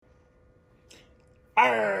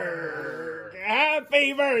Arrgh!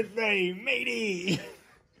 Happy birthday, matey!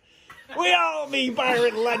 We all be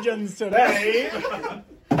pirate legends today.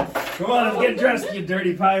 Come on, let's get dressed, you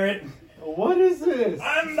dirty pirate. What is this?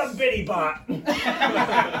 I'm the bitty bot.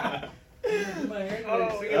 Not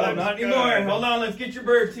anymore. Hold on, let's get your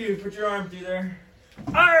bird too. Put your arm through there.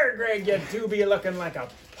 Arrgh, Greg, you do be looking like a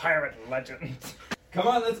pirate legend. Come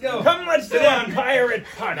on, let's go. Come, let's do a pirate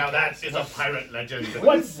party. Now that is a pirate legend.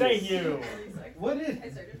 What say you? What is? I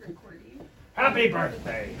started recording. Happy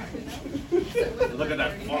birthday. Look at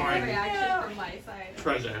that Reaction fine from my side.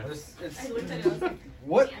 treasure. I looked at it. I was like,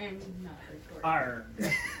 What? I'm not recording.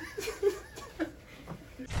 Arrgh.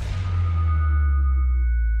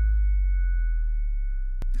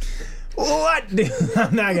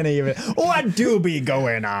 I'm not gonna even. What do be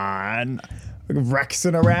going on?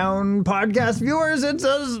 Rexing around podcast viewers, it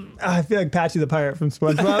says. I feel like Patchy the Pirate from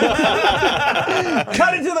SpongeBob.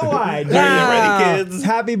 Cut it to the wide. Are you ready, kids?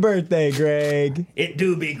 Happy birthday, Greg. It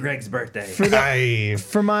do be Greg's birthday.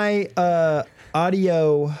 For my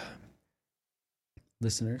audio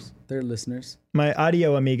Listeners. They're listeners. my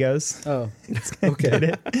audio amigos. Oh, Get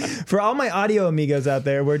okay. it? For all my audio amigos out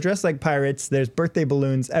there, we're dressed like pirates. There's birthday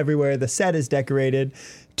balloons everywhere. The set is decorated.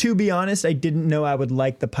 To be honest, I didn't know I would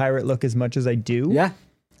like the pirate look as much as I do. Yeah.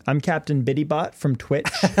 I'm Captain Biddybot from Twitch.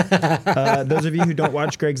 Those of you who don't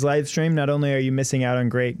watch Greg's live stream, not only are you missing out on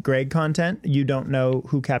great Greg content, you don't know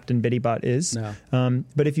who Captain Biddybot is. No.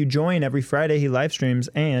 But if you join every Friday, he live streams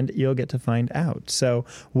and you'll get to find out. So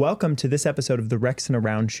welcome to this episode of the Rex and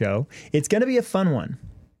Around Show. It's going to be a fun one.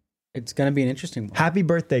 It's going to be an interesting one. Happy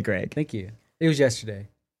birthday, Greg. Thank you. It was yesterday,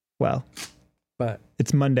 Well, but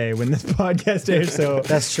it's Monday when this podcast airs, so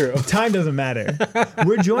that's true. time doesn't matter.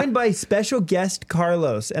 We're joined by special guest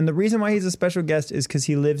Carlos, and the reason why he's a special guest is because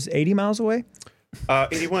he lives 80 miles away.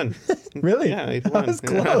 81. Really? Yeah, 81. That was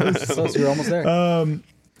close. So you're almost there.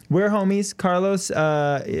 We're homies. Carlos,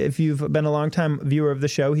 if you've been a long time viewer of the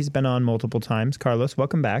show, he's been on multiple times. Carlos,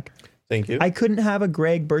 welcome back. Thank you. I couldn't have a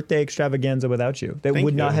Greg birthday extravaganza without you. That Thank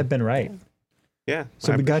would not you. have been right. Yeah.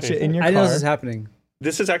 So I we got you appreciate in that. your I know car. this is happening.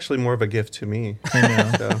 This is actually more of a gift to me. I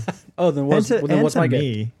know. So, Oh, then what's, And to- then and what's to my gift?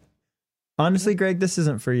 me. Honestly, Greg, this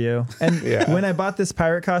isn't for you. And Yeah. when I bought this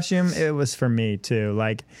pirate costume, it was for me too.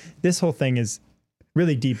 Like, this whole thing is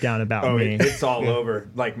really deep down about Oh, me. it's all over.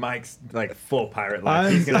 Like Mike's like full pirate life.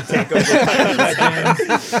 I'm- He's gonna take over pirate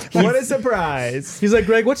legends. What a surprise. He's like,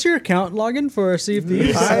 Greg, what's your account login for Sea of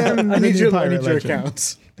Thieves? I am I the need new your pirate legend.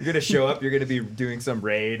 accounts. You're gonna show up. You're gonna be doing some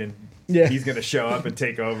raid, and Yeah. he's gonna show up and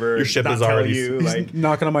take over. Your ship not is tell already- you like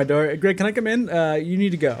Knocking on my door. Greg, can I come in? You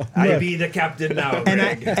need to go. I be the captain now,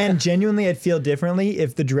 Greg. And genuinely, I'd feel differently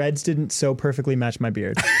if the dreads didn't so perfectly match my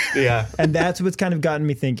beard. yeah. And that's what's kind of gotten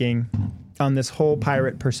me thinking on this whole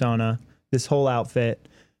pirate persona, this whole outfit.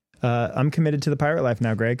 I'm committed to the pirate life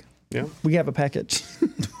now, Greg. Yeah. We have a package.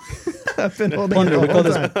 I've been holding Wonder, it we the call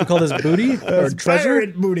whole this time. booty or It's treasure.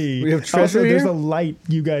 pirate booty. We have treasure also, there's here? a light,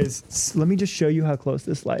 you guys. Let me just show you how close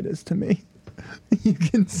this light is to me. You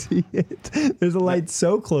can see it. There's a light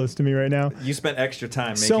so close to me right now. You spent extra time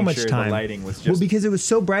making So much sure time. the lighting was Well, just because it was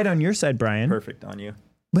so bright on your side, Brian. perfect on you.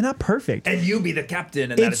 But not perfect. And you be the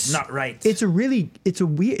captain, and that is not right. It's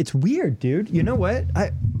weird, dude. You know what?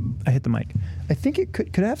 I hit the mic. I think it could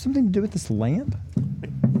it have something to do with this lamp?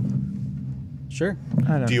 Sure. I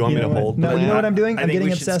don't know. Do you want me to know what? hold No, the you know lamp? what I'm doing? I I'm think getting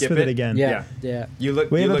we should obsessed skip with it it. again. Yeah. Yeah. You look.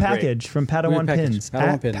 We you have a look package from We have a Padawan package. Pins.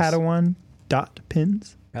 Padawan At Pins. Padawan dot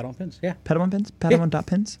pins. Paddle pins. Yeah. Padawan Pins? Padawan dot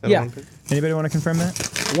pins? Yeah. Anybody want to confirm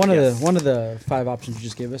that? One of the 5 options you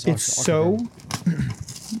just gave us. It's I'll so confirm.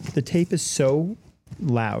 the tape is so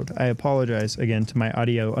loud. I apologize again to my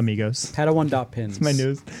audio amigos. Padawan.pins.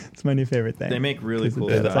 It's my new favorite thing. They make really cool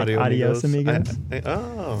It's stuff. like adios, amigos. I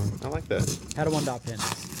like that.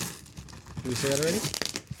 Padawan.pins. Did we say that already?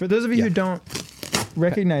 For those of you who don't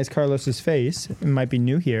recognize Carlos's face, it might be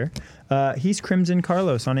new here. He's Crimson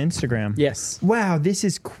Carlos on Instagram. Yes. Wow, this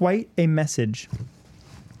is quite a message.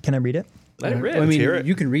 Can I read it? Let it rip. I mean, hear it.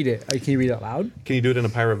 you can read it. Can you read it out loud? Can you do it in a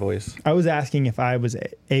pirate voice? I was asking if I was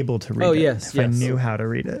able to read Oh, it. yes, If I yes. knew how to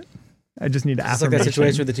read it. I just need It's like affirmation. that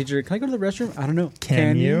situation with the teacher. Can I go to the restroom? I don't know.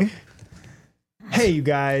 Can you? Hey, you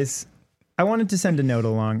guys. I wanted to send a note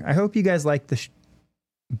along. I hope you guys like the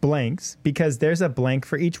blanks because there's a blank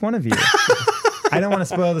for each one of you. I don't want to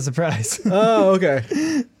spoil the surprise. Oh,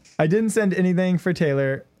 okay. I didn't send anything for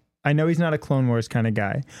Taylor. I know he's not a Clone Wars kind of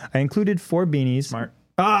guy. I included 4 beanies. Smart.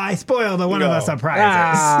 Oh, I spoiled one of the surprises.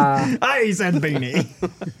 Ah. I said beanie.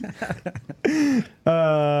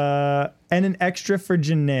 And an extra for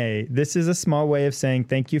Janae. This is a small way of saying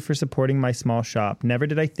thank you for supporting my small shop. Never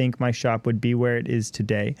did I think my shop would be where it is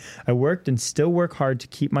today. I worked and still work hard to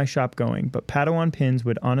keep my shop going, but Padawan Pins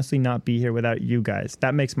would honestly not be here without you guys.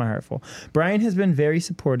 That makes my heart full. Brian has been very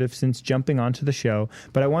supportive since jumping onto the show,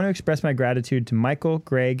 but I want to express my gratitude to Michael,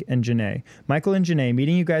 Greg, and Janae. Michael and Janae,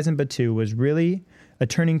 meeting you guys in Batu was really a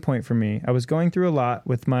turning point for me. I was going through a lot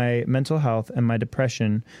with my mental health, and my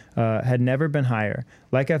depression had never been higher.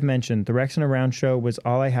 Like I've mentioned, the Rex and Around show was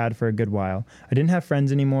all I had for a good while. I didn't have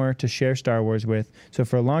friends anymore to share Star Wars with, so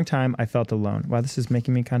for a long time, I felt alone. Wow, this is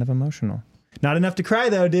making me kind of emotional. Not enough to cry,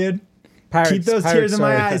 though, dude. Keep those tears in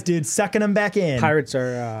my eyes, dude. Sucking them back in. Pirates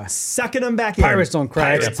are... Sucking them back in. Pirates don't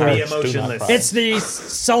cry. Pirates be emotionless. It's the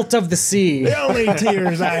salt of the sea. The only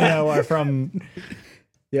tears I know are from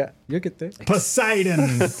Yeah, you'll get there.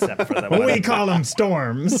 Poseidon. Except for the one. We call them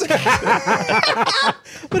storms.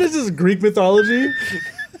 What is this, Greek mythology?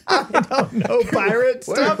 No pirate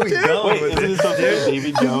stuff, dude. Wait, is this something like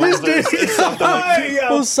Davy Jones?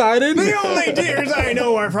 Poseidon? The only tears I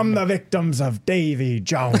know are from the victims of Davy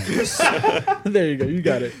Jones. There you go. You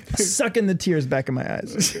got it. Sucking the tears back in my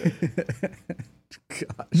eyes.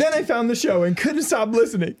 Then I found the show and couldn't stop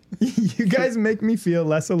listening. You guys make me feel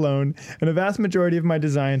less alone, and a vast majority of my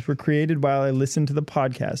designs were created while I listened to the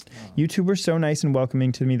podcast. You two were so nice and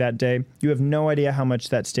welcoming to me that day. You have no idea how much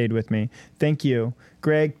that stayed with me. Thank you.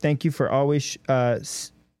 Greg, thank you for always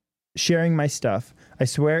sharing my stuff. I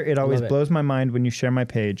swear it always blows my mind when you share my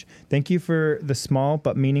page. Thank you for the small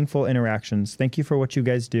but meaningful interactions. Thank you for what you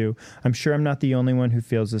guys do. I'm sure I'm not the only one who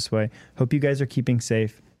feels this way. Hope you guys are keeping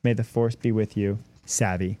safe. May the force be with you.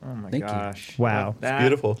 Savvy. Oh my Thank you. gosh. Wow. That-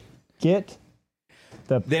 Beautiful. Get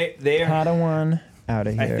the They are. Padawan out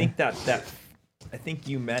of here. I think that I think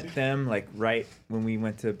you met them like right when we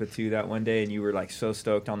went to Batu that one day, and you were like so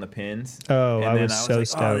stoked on the pins. Oh, and I then was so like,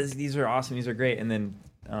 stoked. Oh, these are awesome. These are great. And then.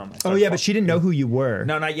 I Oh started yeah, but she didn't know who you were.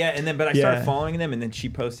 No, not yet. And then, but I Yeah. started following them, and then she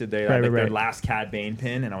posted their Right, their right. last Cad Bane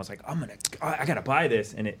pin, and I was like, I gotta buy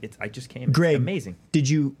this, and I just came. It's Greg, amazing. Did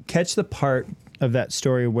you catch the part of that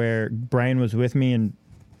story where Brian was with me and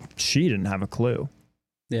she didn't have a clue?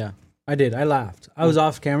 Yeah, I did. I laughed. I was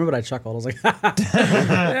off camera, but I chuckled. I was like,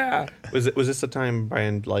 yeah. Was this the time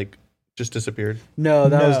Brian like just disappeared? No,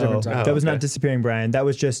 that was a different time. Oh, That was not okay. disappearing Brian. That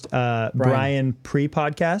was just Brian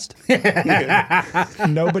pre-podcast.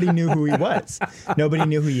 Nobody knew who he was. Nobody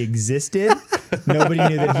knew he existed. Nobody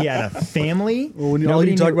knew that he had a family. Well, when all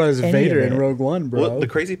Nobody you talk knew about is any Vader of in it. Rogue One, bro. Well, the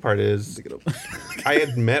crazy part is, I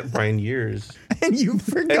had met Brian years. And you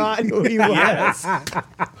forgot who he was. Yes.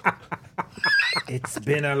 It's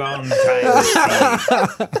been a long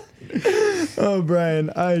time. Oh, Brian,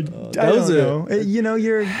 I was don't it. know. You know,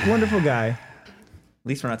 you're a wonderful guy. At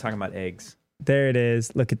least we're not talking about eggs. There it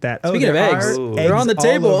is. Look at that. Speaking of there eggs, are they're on the all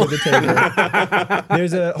table. over the table.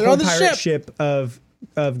 There's a whole on the pirate ship of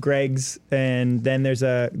Greg's, and then there's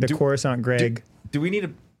the Coruscant Greg. Do we need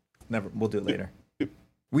to? Never. We'll do it later.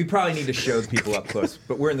 We probably need to show people up close,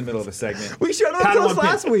 but we're in the middle of a segment. We showed up Padawan close pin.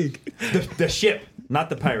 last week. The ship, not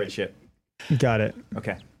the pirate ship. Got it.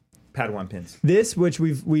 Okay. Padawan pins. This, which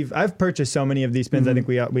I've purchased so many of these pins. I think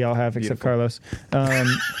we all have, except Beautiful.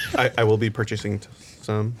 Carlos. I will be purchasing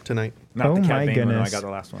some tonight. Not Oh the my Cad Bane one. No, I goodness. got the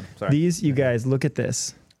last one. Sorry. These, you guys, look at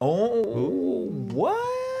this. Oh,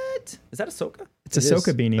 what? Is that Ahsoka? It's a It is.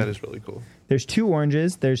 Ahsoka beanie. That is really cool. There's two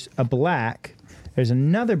oranges. There's a black. There's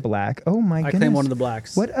another black. Oh my I goodness. claim one of the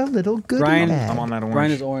blacks. What a little goodie Brian- bag. I'm on that orange.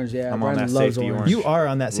 Brian is orange, yeah. I'm on Brian that loves safety orange. orange. You are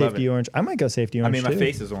on that Love safety it. orange. I might go safety I orange mean, my too.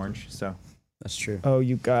 face is orange, so. That's true. Oh,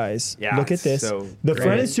 you guys. Yeah, Look at it's this. so The great.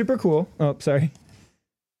 front is super cool. Oh, sorry.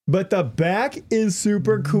 But the back is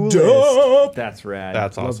super cool. That's rad.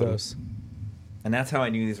 That's Love awesome. those. And that's how I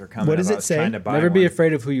knew these were coming. What does I it was say? trying to buy Never be one.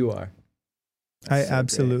 afraid of who you are. I That's so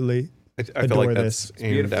absolutely. I feel Adore like this. that's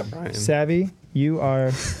aimed beautiful. at Brian. Savvy, you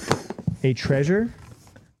are a treasure.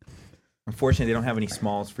 Unfortunately, they don't have any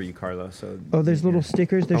smalls for you, Carlos. So. Oh, there's little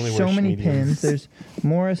stickers. There's Only so wear many mediums. pins. There's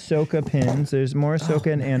more Ahsoka pins. There's more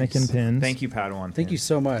Ahsoka and Anakin pins. Thank you, Padawan. Thank you pins.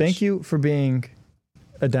 so much. Thank you for being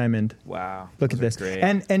a diamond. Wow. Look at Those this. are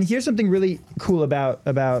Great. And here's something really cool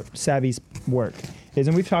about Savvy's work is,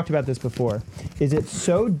 and we've talked about this before, is it's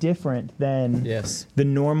so different than Yes. the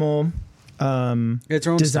normal It's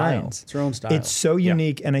her own designs. style. It's her own style. It's so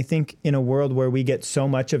unique, and I think in a world where we get so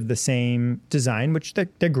much of the same design, which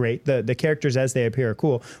they're great, the characters as they appear are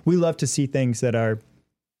cool. We love to see things that are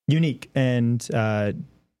unique and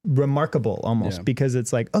remarkable, almost, Yeah. because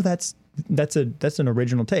it's like, oh, that's an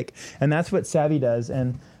original take, and that's what Savvy does.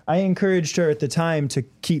 And I encouraged her at the time to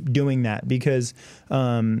keep doing that because,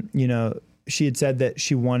 she had said that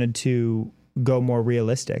she wanted to go more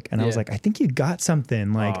realistic. And I was Yeah. like, I think you got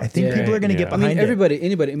something. Like, Oh, I think yeah. people are going to get Yeah. I behind mean, it. everybody,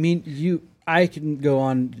 anybody. I mean, I can go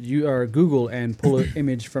on Google and pull an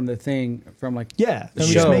image from the thing from like Yeah, the then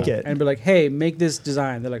we show just make it. and be like, hey, make this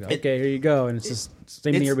design. They're like, okay, here you go, and it's just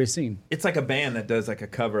same thing it's- everybody's seen. It's like a band that does like a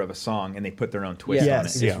cover of a song and they put their own twist Yeah. on it.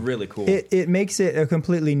 Yes. It's Yeah. really cool. It makes it a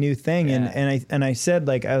completely new thing, Yeah. and I said,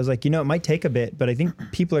 like, I was like, it might take a bit, but I think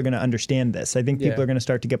people are going to understand this. I think people Yeah. are going to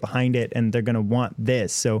start to get behind it, and they're going to want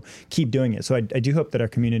this. So keep doing it. So I do hope that our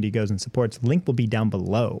community goes and supports. Link will be down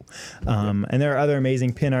below, and there are other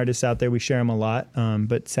amazing pin artists out there. We share them a lot.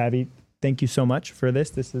 But Savvy, thank you so much for this.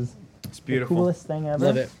 This is It's the beautiful. coolest thing ever.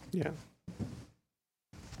 Love it. Yeah.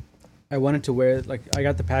 I wanted to wear like I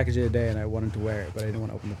got the package the other day and I wanted to wear it, but I didn't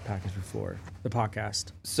want to open the package before the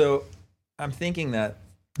podcast. So I'm thinking that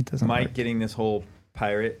It doesn't Mike work. getting this whole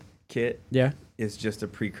pirate kit Yeah. is just a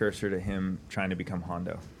precursor to him trying to become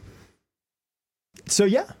Hondo. So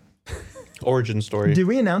yeah, Origin story. did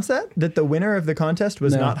we announce that the winner of the contest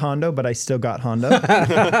was No. not Hondo, but I still got Hondo?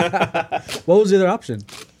 What was the other option?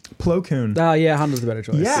 Plo Koon. Oh yeah, Honda's the better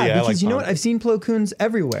choice. Yeah, Yeah, I because like you know what? Hondo. I've seen Plo Koons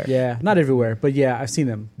everywhere. Yeah, not everywhere, but yeah, I've seen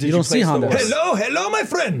them. Did you you don't see place the Honda. order? Hello, my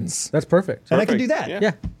friends. That's perfect. And I can do Perfect. that.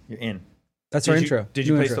 Yeah, You're in. that's Did our you, intro. Did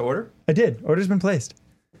you New place intro. the order? I did. Order's been placed.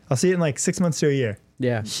 I'll see it in like 6 months to a year.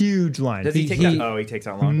 Yeah, Huge line. Does he take He- that? Oh, he takes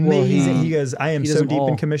out long. Well, Amazing. he- he goes, I am he does so them deep in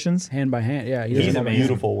all. commissions. hand by hand. Yeah, he He's does it all. amazing.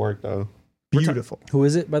 Beautiful work though. Beautiful. Who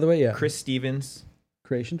is it, by the way? Yeah, Chris Stevens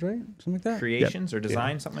Creations, right? Something like that. Creations or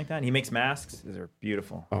Design, something like that. And he makes masks. These are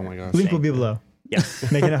beautiful. Oh my gosh. Link will be below.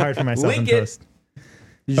 Yes. Making it hard for myself Link in it. post.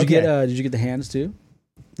 Did you Okay. get? Did you get the hands too?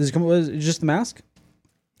 Does it come? Was it just the mask?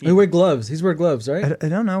 He wear gloves. He's wearing gloves, right? I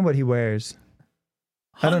don't know what he wears.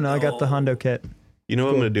 I don't know. I got the Hondo kit. You know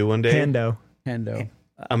what I'm gonna do one day? Hando. Hando.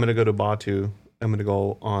 I'm gonna go to Batu. I'm gonna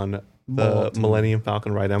go on the Batu. Millennium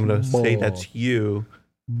Falcon ride. I'm gonna say Batu. that's you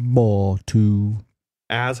Batu.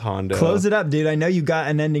 as Honda. Close it up, dude. I know you got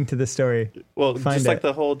an ending to this story. Well, Find just it. like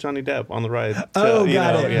the whole Johnny Depp on the ride. Oh, you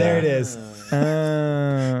got know, it. yeah. There it is.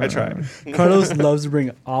 I tried. Carlos loves to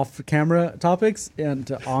bring off-camera topics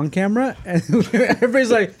into on-camera, and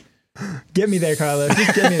everybody's like, Get me there, Carlos.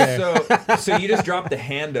 Just get me there. So you just dropped the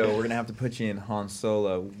Hando. We're gonna have to put you in Han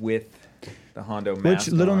Solo with the Hondo mask.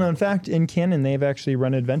 Which, little on. known fact, in canon, they've actually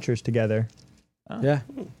run adventures together. yeah,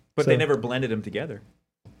 But So- they never blended them together.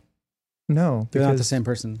 No, they're not the because same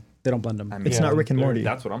person. They don't blend them. I mean, it's not Rick and they're- Morty.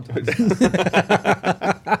 That's what I'm talking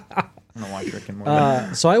about. I don't watch Rick and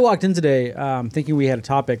Morty. So I walked in today thinking we had a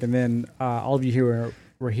topic, and then all of you here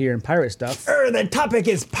were here in pirate stuff. The topic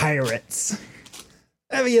is pirates.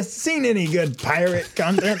 Have you seen any good pirate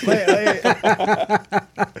content lately?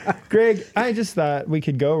 Greg, I just thought we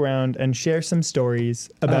could go around and share some stories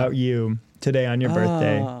about you today on your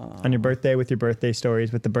birthday. On your birthday with your birthday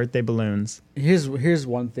stories with the birthday balloons. Here's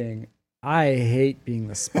one thing. I hate being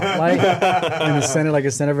the spotlight and the center, like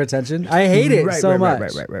a center of attention. I hate it so much.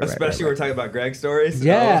 Right. Especially we're talking about Greg stories.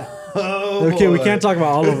 Yeah. Oh, Okay, we boy. can't talk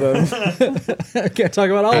about all of them. I can't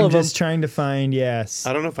talk about all I'm of them. just trying to find, yes.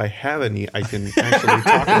 I don't know if I have any I can actually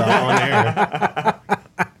talk about on air.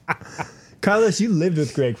 Carlos, you lived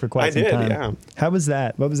with Greg for quite I some did, time. yeah. How was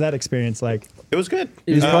that? What was that experience like? It was good.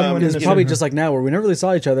 It was probably, in the probably summer. just like now, where we never really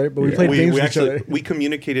saw each other, but we played games with each other. We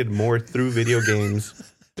communicated more through video games.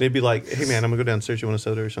 They'd be like, "Hey man, I'm gonna go downstairs. You want a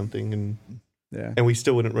soda or something?" Yeah. And we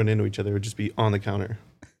still wouldn't run into each other. It would just be on the counter.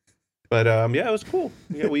 But yeah, it was cool.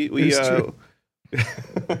 Yeah, we It's true.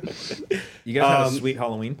 You guys had a sweet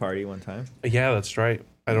Halloween party one time. yeah, that's right.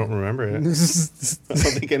 I don't remember it. I don't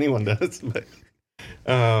think anyone does. But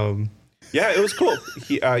yeah, it was cool.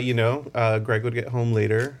 He, Greg would get home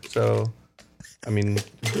later. So, I mean,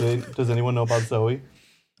 does anyone know about Zoe,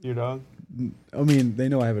 your dog? I mean, they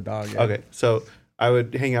know I have a dog. Yeah. Okay, so I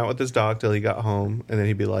would hang out with this dog till he got home, and then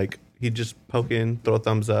he'd be like, he'd just poke in, throw a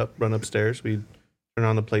thumbs up, run upstairs. We'd turn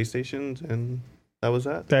on the PlayStations, and that was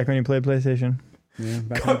that. Back when you played PlayStation? Yeah,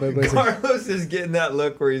 back when I played PlayStation. Carlos is getting that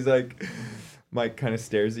look where he's like, Mike kind of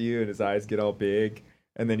stares at you and his eyes get all big.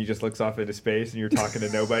 And then he just looks off into space and you're talking to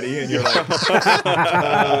nobody. And you're like, am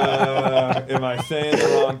I saying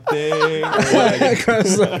the wrong thing? Or like, Carlos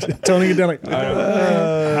is like, toning it down like, I don't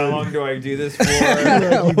know. How long do I do this for?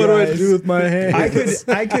 You what do I guys. do with my hands?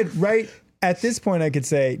 I could right at this point I could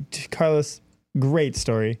say, Carlos, great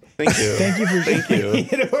story. Thank you. Thank you for Thank you.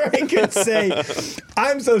 Or I could say,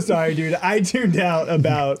 I'm so sorry, dude. I tuned out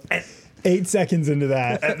about 8 seconds into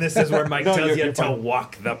that. And this is where Mike No, tells you're you to fine.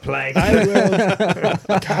 walk the plank. I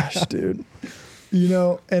will. Gosh, dude. You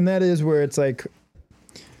know, and that is where it's like,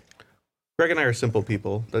 Greg and I are simple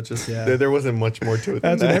people. That's just Yeah. there wasn't much more to it.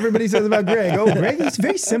 That's than what that. everybody says about Greg. Oh, Greg, he's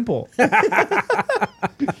very simple.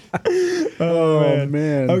 Oh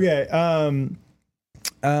man. Okay.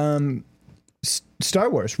 Star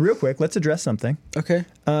Wars, real quick. Let's address something. Okay.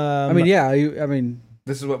 I mean, yeah. I mean,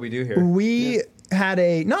 This is what we do here. We had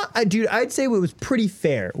dude, I'd say it was pretty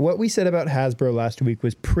fair. What we said about Hasbro last week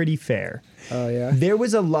was pretty fair. oh yeah. There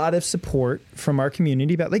was a lot of support from our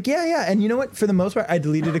community about like, yeah. And you know what? For the most part, I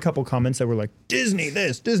deleted a couple comments that were like, Disney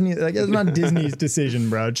this, Disney. Like, it's not Disney's decision,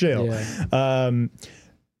 bro. Chill. Yeah.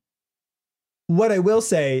 What I will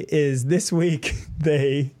say is this week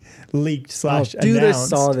they leaked slash Dude, I announced.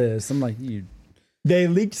 saw this. I'm like, you. They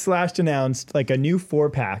leaked slash announced like a new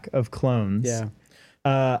 4-pack of clones.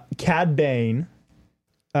 Yeah. Cad Bane.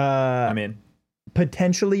 I'm in.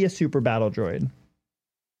 Potentially a super battle droid.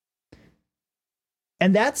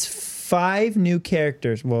 And that's 5 new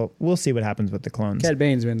characters. Well, we'll see what happens with the clones. Cad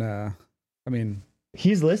Bane's been. I mean.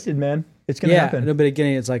 He's listed, man. It's gonna Yeah. happen. No, but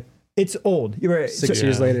again, it's like It's old. You're right. 6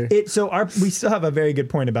 years later. We still have a very good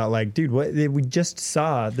point about like, dude, what we just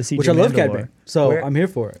saw the CG Which I love Mandalore. Cad Bane. So Where- I'm here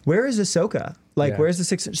for it. Where is Ahsoka? Like, Yeah. where's the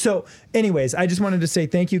 6? So, anyways, I just wanted to say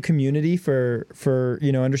thank you, community, for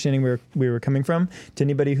understanding where we were coming from. To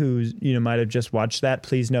anybody who's might have just watched that,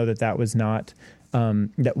 please know that was not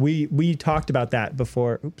that we talked about that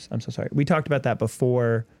before. Oops, I'm so sorry. We talked about that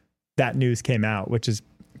before that news came out, which is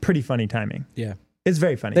pretty funny timing. Yeah. It's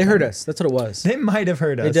very funny. They heard timing. us. That's what it was. They might have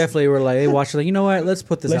heard us. They definitely were like, they watched it like, you know what? Let's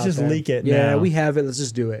put this Let's out just there. leak it Yeah, now. we have it. Let's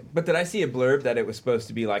just do it. But did I see a blurb that it was supposed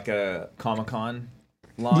to be like a Comic-Con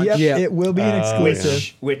launch? Yep, Yeah. it will be an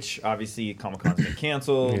exclusive. Which obviously Comic-Con's been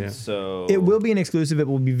canceled, Yeah. so... It will be an exclusive. It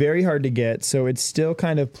will be very hard to get. So it still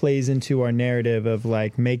kind of plays into our narrative of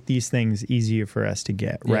like, make these things easier for us to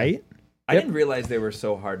get, Yeah. right? I didn't realize they were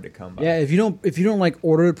so hard to come by. Yeah, if you don't like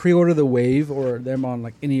pre-order the Wave or them on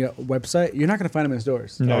like any website, you're not going to find them in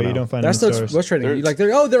stores. No, Oh, you no. don't find That's them in what's stores. frustrating. They're- You like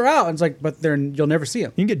they're out. And it's like, but you'll never see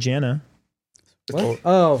them. You can get Janna What?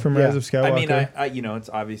 Oh, from yeah. Rise of Skywalker. I mean, I it's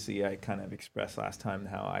obviously I kind of expressed last time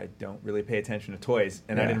how I don't really pay attention to toys,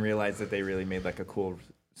 and I Yeah. didn't realize that they really made like a cool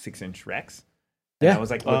 6-inch Rex. And Yeah. I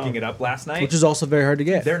was like looking it up last night. Which is also very hard to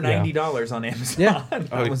get. They're $90 on Amazon. Yeah.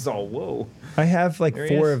 I was all whoa. I have like There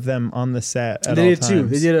he 4 is. of them on the set at They all did too.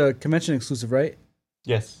 times. They did a convention exclusive, right?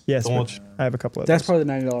 Yes. Yes, The one which I have a couple of That's those. probably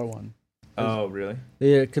the $90 one. Oh really? They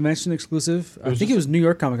did a convention exclusive. I was think just- it was New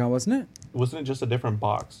York Comic Con, wasn't it? Wasn't it just a different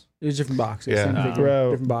box? It was a different box. Yeah. Same figure,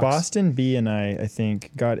 Bro, different box. Boston B and I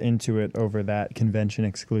think, got into it over that convention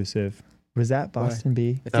exclusive. Was that Why? Boston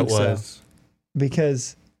B? I That think so. was.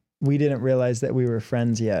 Because we didn't realize that we were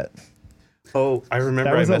friends yet. Oh, I remember.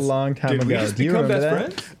 That was I a messaged- long time Did ago. we just Do you become remember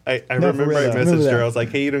best that? friends? I No, for remember real I though. Remember messaged that. her. I was like,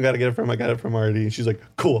 "Hey, you don't got to get it from. I got it from already." And she's like,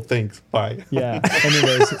 "Cool, thanks, bye." Yeah.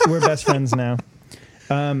 Anyways, we're best friends now.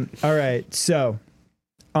 All right. So,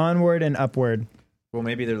 onward and upward. Well,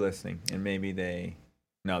 maybe they're listening, and maybe they.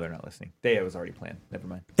 No, they're not listening. It was already planned. Never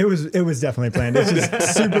mind. It was definitely planned. It's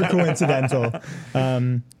just super coincidental.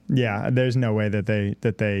 Yeah, there's no way that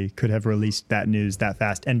they could have released that news that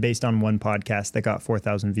fast, and based on one podcast that got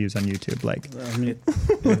 4,000 views on YouTube. Like, I mean,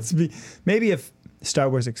 let's be maybe if Star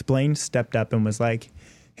Wars Explained stepped up and was like,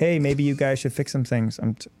 "Hey, maybe you guys should fix some things."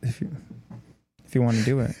 If you want to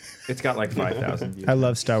do it. It's got like 5,000 views. I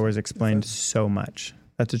love Star Wars Explained so much.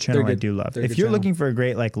 That's a channel They're I good. do love. They're a If good you're channel. looking for a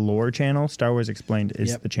great like lore channel, Star Wars Explained is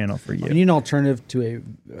Yep. the channel for you. you need an alternative to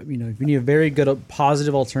if you need a very good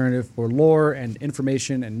positive alternative for lore and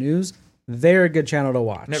information and news. They're a good channel to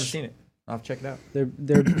watch. Never seen it. I'll have to check it out.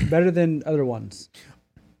 They're better than other ones.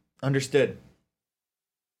 Understood.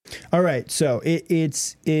 All right, so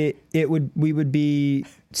we would be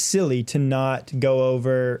silly to not go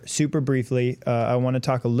over super briefly. I want to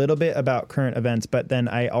talk a little bit about current events, but then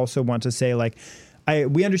I also want to say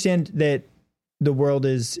we understand that the world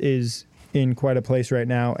is in quite a place right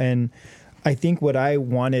now, and I think what I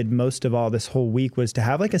wanted most of all this whole week was to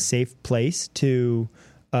have like a safe place to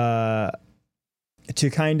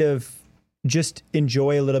kind of just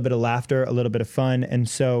enjoy a little bit of laughter, a little bit of fun, and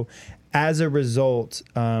so. As a result,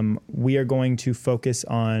 we are going to focus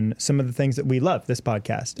on some of the things that we love this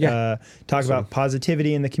podcast. Yeah. Talk about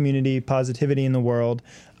positivity in the community, positivity in the world.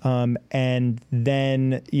 And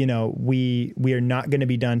then, we are not going to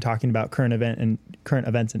be done talking about current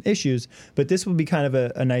events and issues, but this will be kind of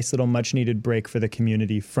a nice little much needed break for the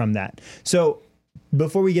community from that. So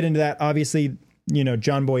before we get into that, obviously,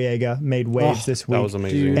 John Boyega made waves this week. That was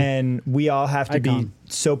amazing. And we all have to be Icon.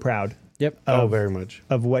 so proud Yep. Very much.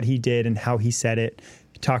 of what he did and how he said it.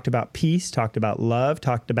 Talked about peace, talked about love,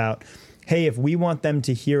 talked about, hey, if we want them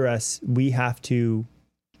to hear us, we have to,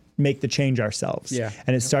 make the change ourselves. Yeah.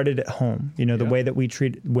 And it started at home, you know, the way that we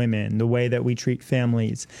treat women, the way that we treat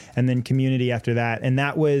families, and then community after that. And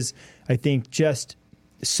that was, I think, just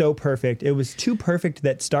so perfect. It was too perfect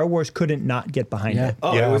that Star Wars couldn't not get behind it.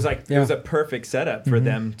 Oh, Yeah. it was like Yeah. it was a perfect setup for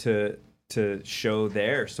them to show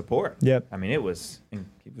their support. Yep. I mean, it was. And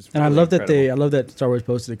really I love that incredible. I love that Star Wars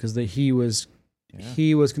posted it because he was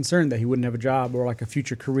concerned that he wouldn't have a job or like a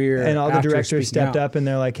future career. And all the actor directors speaking stepped out. up and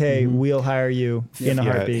they're like, hey, we'll hire you in a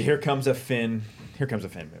Yeah. heartbeat. Here comes a Finn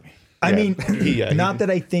movie. I Yeah. mean, Yeah. not that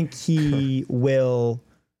I think he will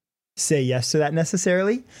say yes to that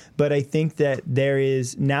necessarily, but I think that there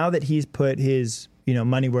is, now that he's put his, you know,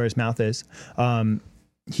 money where his mouth is,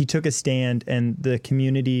 he took a stand, and the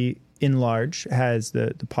community in large has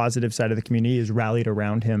the positive side of the community is rallied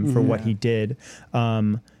around him for what he did.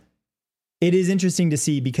 It is interesting to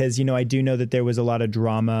see because, you know, I do know that there was a lot of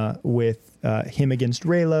drama with him against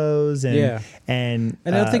Raylos and I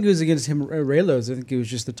don't think it was against him, Raylos. I think it was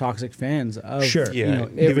just the toxic fans of Sure. you Yeah. know,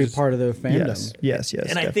 He every was- part of the fandom. yes. And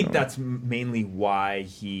I definitely. think that's mainly why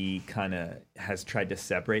he kind of has tried to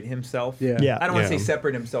separate himself. Yeah. Yeah. I don't want to Yeah. say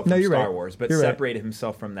separate himself No, from you're Star right. Wars, but You're right. separate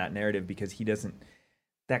himself from that narrative because he doesn't.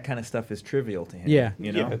 That kind of stuff is trivial to him. Yeah.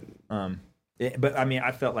 You know. But I mean,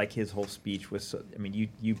 I felt like his whole speech was. I mean,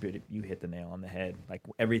 you hit the nail on the head. Like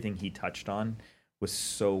everything he touched on was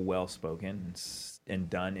so well spoken and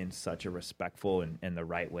done in such a respectful and the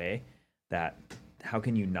right way that how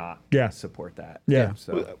can you not support that? Yeah.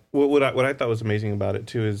 So What I thought was amazing about it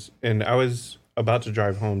too is, and I was about to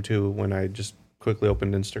drive home too when I just quickly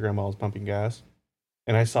opened Instagram while I was pumping gas,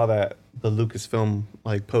 and I saw that the Lucasfilm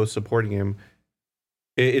like post supporting him.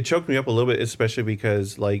 It choked me up a little bit, especially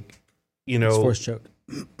because like, you It's know, force choke.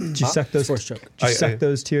 Did you suck those? Force choke. Did you I- suck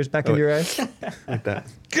those tears back into your eyes? like that.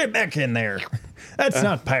 Get back in there. That's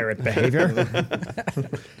not pirate behavior.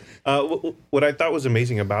 What I thought was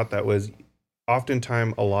amazing about that was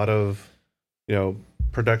oftentimes a lot of, you know,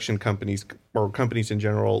 production companies or companies in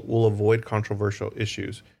general will avoid controversial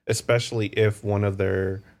issues, especially if one of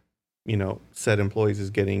their, you know, said employees is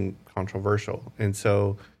getting controversial. And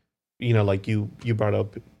so, you know, like you brought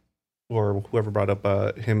up, or whoever brought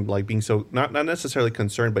up him like being so not necessarily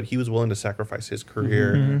concerned, but he was willing to sacrifice his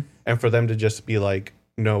career, and for them to just be like,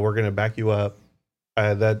 no, we're going to back you up.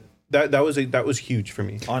 That was huge for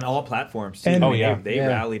me. on all platforms too. And- Oh, yeah. They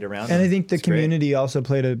rallied around And him. I think the It's great. community also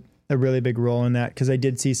played a really big role in that, because I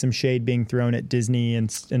did see some shade being thrown at Disney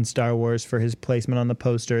and Star Wars for his placement on the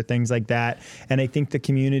poster, things like that. And I think the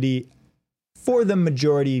community, for the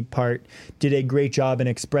majority part, did a great job in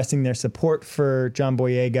expressing their support for John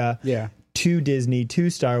Boyega to Disney, to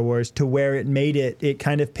Star Wars, to where it made it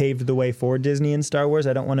kind of paved the way for Disney and Star Wars.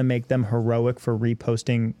 I don't want to make them heroic for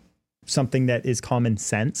reposting something that is common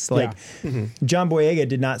sense. Like John Boyega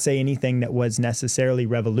did not say anything that was necessarily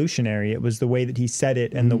revolutionary. It was the way that he said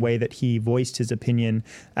it and the way that he voiced his opinion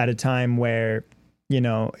at a time where, you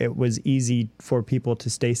know, it was easy for people to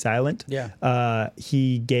stay silent.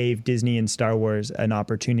 He gave Disney and Star Wars an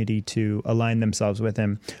opportunity to align themselves with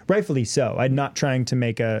him. Rightfully so. I'm not trying to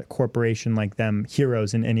make a corporation like them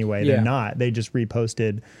heroes in any way. They're not. They just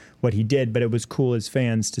reposted what he did, but it was cool as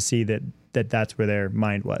fans to see that's where their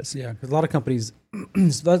mind was. Yeah, because a lot of companies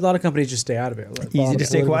just stay out of it. Like, Easy to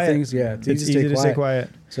stay political quiet. Things, yeah, It's easy to stay quiet.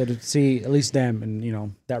 So to see at least them and, you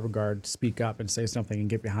know, that regard, speak up and say something and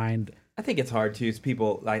get behind. I think it's hard too. It's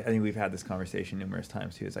people. I think we've had this conversation numerous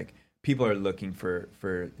times too. It's like people are looking for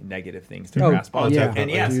negative things to grasp onto. yeah,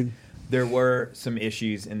 And yes, dude. there were some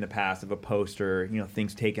issues in the past of a poster, you know,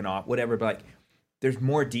 things taken off, whatever. But like, there's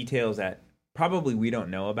more details that probably we don't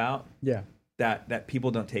know about. Yeah, that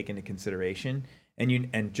people don't take into consideration,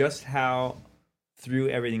 and just how through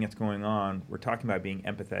everything that's going on, we're talking about being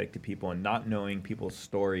empathetic to people and not knowing people's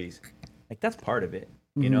stories. Like that's part of it.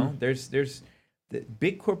 You know, there's the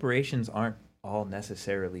big corporations aren't all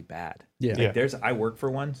necessarily bad. Yeah. Like I work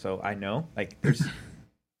for one, so I know. Like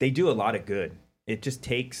they do a lot of good. It just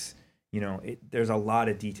takes, you know, there's a lot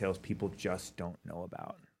of details people just don't know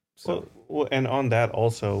about. So Well, and on that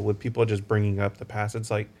also, with people just bringing up the past,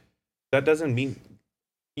 it's like that doesn't mean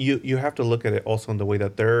you have to look at it also in the way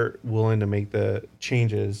that they're willing to make the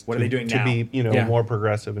changes. What are they doing to now? be, you know, more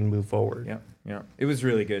progressive and move forward? yeah, it was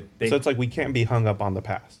really good. So it's like we can't be hung up on the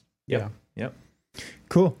past. Yep.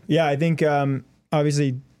 Cool. Yeah, I think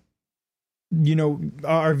obviously, you know,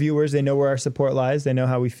 our viewers, they know where our support lies. They know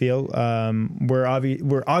how we feel.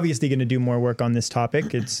 We're obviously going to do more work on this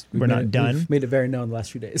topic. We're not done. We've made it very known the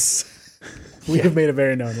last few days. We have made it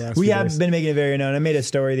very known the last We few have days. been making it very known. I made a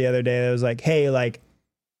story the other day that was like, hey, like,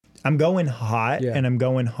 I'm going hot Yeah. and I'm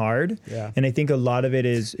going hard. Yeah. And I think a lot of it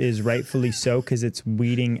is rightfully so because it's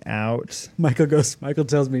weeding out. Michael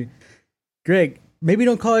tells me, Greg, maybe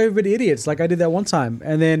don't call everybody idiots like I did that one time.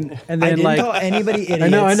 And then I didn't like call anybody idiots.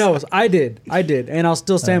 I know. I did. And I'll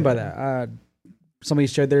still stand by that. Somebody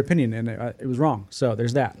shared their opinion and it was wrong. So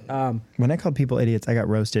there's that. When I called people idiots, I got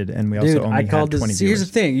roasted, and we Dude, also only I called had 20 this. Here's the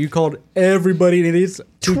viewers. thing: you called everybody idiots.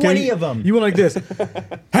 20 of them. You went like this.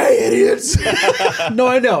 Hey, idiots! No,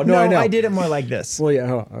 I know. No, I know. I did it more like this. Well, yeah.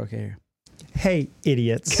 Hold on. Okay, Hey,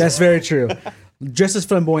 idiots. that's very true. Just as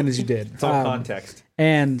flamboyant as you did. It's all context.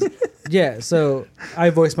 And yeah, so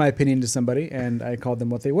I voiced my opinion to somebody, and I called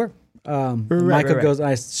them what they were. Michael right. goes,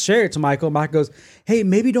 I share it to Michael. Michael goes, hey,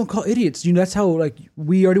 maybe don't call idiots. You know, that's how like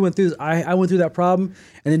we already went through this. I went through that problem.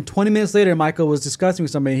 And then 20 minutes later, Michael was discussing with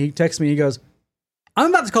somebody. He texts me. He goes, I'm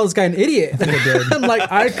about to call this guy an idiot. I'm like,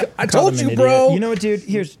 I Called told him you, an bro. idiot. You know what, dude?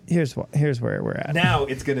 Here's where we're at. Now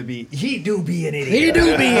it's gonna be he do be an idiot. He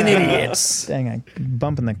do be an idiot. Dang, I'm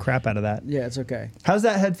bumping the crap out of that. Yeah, it's okay. How's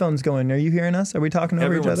that headphones going? Are you hearing us? Are we talking over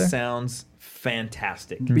Everyone each other? sounds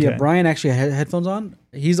fantastic. But yeah, Okay. Brian actually had headphones on.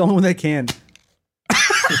 He's the only one that can.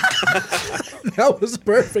 That was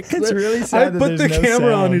perfect. It's really I sad that put the there's no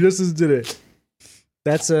camera on. sound. He just did it.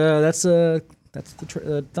 That's the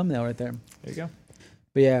thumbnail right there. There you go.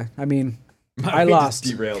 But yeah, I mean, I We just lost.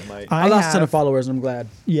 Derailed Mike. I lost a ton have- of followers, and I'm glad.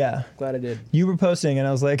 Yeah. Glad I did. You were posting, and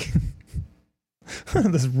I was like,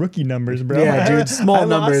 those rookie numbers, bro. Yeah, dude, small I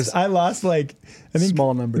numbers. I lost like, I think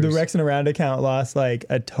Small numbers. the Rex and Around account lost like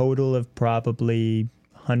a total of probably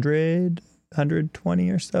 120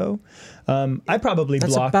 or so. I probably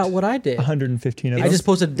That's blocked about what I did. 115 of I those. just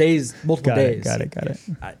posted multiple got days.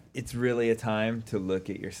 it. It's really a time to look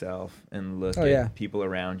at yourself and look Oh, at yeah. people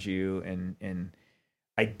around you, and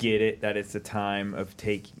I get it that it's a time of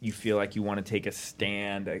you feel like you want to take a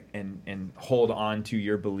stand and hold on to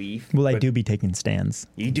your belief. Well, I but do be taking stands.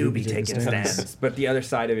 You do be taking stands. stands, but the other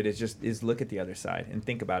side of it is look at the other side and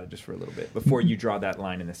think about it just for a little bit before you draw that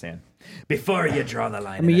line in the sand. Before you draw the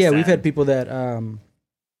line. I mean, in the yeah, sand. we've had people that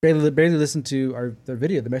barely listened to the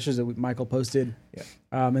video, the message that Michael posted, Yeah.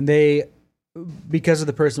 and they, because of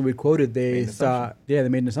the person we quoted, they Made an thought, they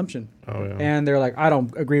made an assumption, Oh yeah. and they're like, I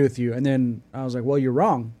don't agree with you, and then I was like, well, you're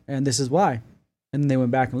wrong, and this is why, and then they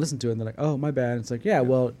went back and listened to it, and they're like, oh, my bad. And it's like, yeah,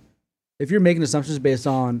 well, if you're making assumptions based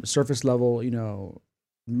on surface level,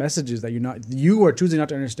 messages that you are choosing not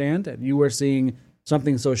to understand, and you are seeing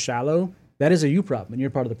something so shallow, that is a you problem, and you're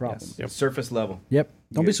part of the problem. Yes. Yep. Surface level. Yep.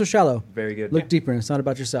 Don't be so shallow. Very good. Look deeper, and it's not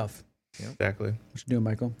about yourself. Exactly. What you doing,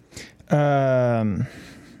 Michael?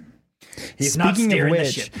 He's not Speaking steering of the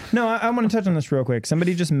which, ship. no, I want to touch on this real quick.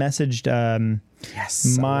 Somebody just messaged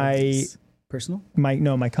Yes. my personal.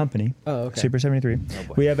 my company, Oh, okay. Super 73. Oh,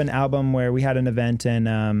 boy. We have an album where we had an event and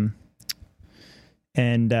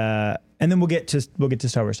then we'll get to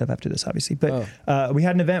Star Wars stuff after this, obviously. But we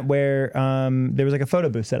had an event where there was like a photo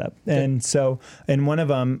booth set up, and so in one of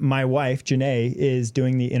them, my wife Janae is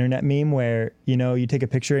doing the internet meme where you take a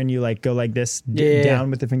picture and you like go like this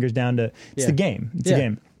down with the fingers down to. It's the game. It's a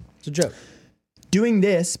game. It's a joke. Doing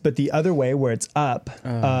this, but the other way where it's up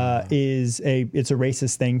it's a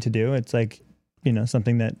racist thing to do. It's like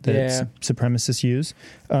something that supremacists use.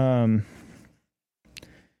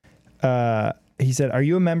 He said, "Are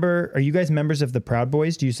you guys members of the Proud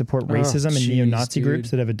Boys? Do you support racism and jeez, neo-Nazi dude. groups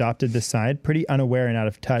that have adopted this side? Pretty unaware and out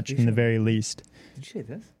of touch, in the very least. Did you say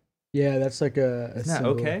this? Yeah, that's like a Isn't that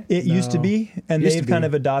symbol. okay? It used to No. be, and Used they've to be. kind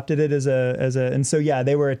of adopted it as a, and so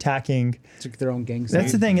they were attacking. It's like their own gang.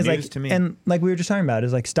 That's the thing is News like, to me. and like we were just talking about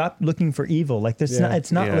is like, stop looking for evil. Like this, Yeah.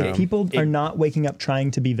 it's not Yeah. like people are not waking up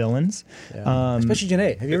trying to be villains. Especially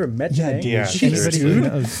Janae. Have you ever met Yeah, Janae? dude. Yeah, She's sure. dude.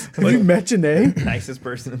 Knows. Have you met Janae? Nicest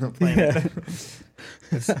person on the planet.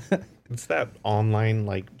 It's that online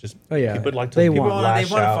just Oh, yeah. people like to They people want- They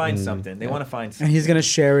lash want to out find and- something. They want to find And something. he's gonna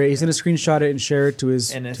share it. He's gonna screenshot it and share it to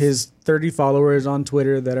his And it's- his 30 followers on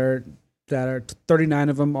Twitter that are 39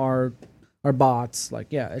 of them are bots. Like,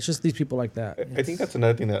 yeah, it's just these people like that. I think that's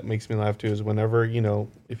another thing that makes me laugh too is whenever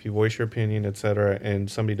if you voice your opinion, etc.,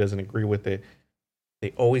 and somebody doesn't agree with it,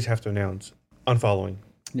 they always have to announce unfollowing.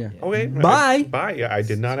 Yeah. Okay, Bye. bye. Yeah, I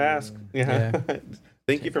did not ask. Yeah. Yeah.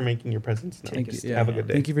 Thank you for making your presence known. Thank you. Yeah. Have a good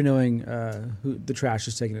day. Thank you for knowing who the trash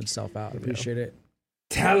is taking itself out. I appreciate it.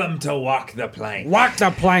 Tell him to walk the plank. Walk the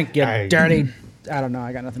plank, you I- dirty. I don't know.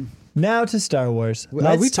 I got nothing. Now to Star Wars. Are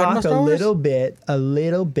Let's we talking talk about Star Wars? a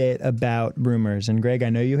little bit about rumors. And Greg, I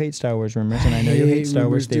know you hate Star Wars rumors, and I know you hate Star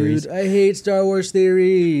Wars theories. Dude. I hate Star Wars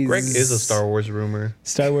theories. Greg is a Star Wars rumor.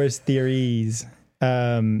 Star Wars theories.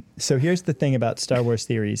 So here's the thing about Star Wars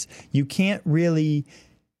theories. You can't really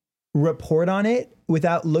report on it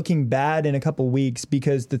without looking bad in a couple weeks,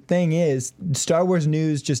 because the thing is, Star Wars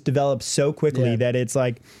news just develops so quickly that it's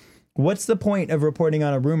like, what's the point of reporting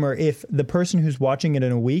on a rumor if the person who's watching it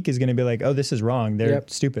in a week is going to be like, oh, this is wrong, they're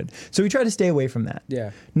stupid. So we try to stay away from that.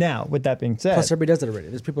 Yeah. Now, with that being said, Plus, everybody does it already.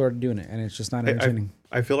 There's people already doing it, and it's just not entertaining.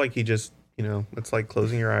 I feel like he just, it's like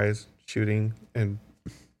closing your eyes, shooting, and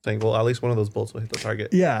saying, well, at least one of those bolts will hit the target.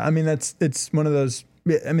 yeah, I mean, it's one of those.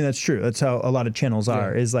 I mean, that's true. That's how a lot of channels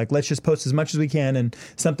are. Is like, let's just post as much as we can, and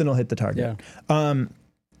something will hit the target. Yeah.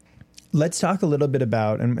 Let's talk a little bit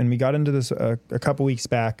about, and we got into this a couple weeks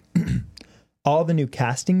back. All the new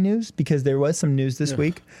casting news, because there was some news this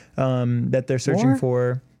week that they're searching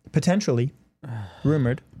for, potentially,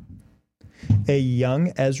 rumored, a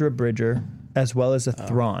young Ezra Bridger as well as a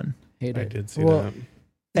Thrawn. Hate I it. did see that.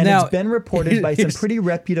 And Now, it's been reported by some here's- pretty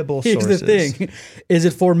reputable Here's sources. the thing: is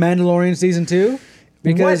it for Mandalorian season 2?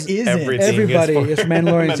 Because what is everything- it? everybody is is for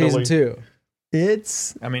Mandalorian season Mandalorian. 2.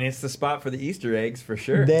 It's I mean, it's the spot for the Easter eggs for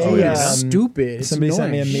sure. They, Oh, yeah. It's stupid. It's somebody sent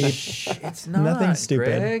me a annoying. meme. It's not. Nothing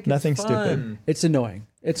stupid. Greg. Nothing It's stupid. fun. It's annoying.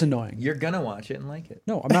 It's annoying. You're gonna watch it and like it.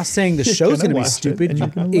 No, I'm not saying the You're show's gonna going to be watch it stupid, and you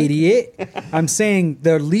you're gonna like idiot. I'm saying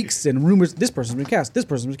the leaks and rumors. This person's been cast. This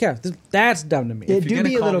person's been cast. That's dumb to me. It If you're do gonna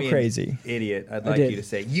be a call little me an crazy. Idiot. I'd I like did. you to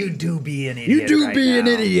say, "You do be an idiot." You do right be an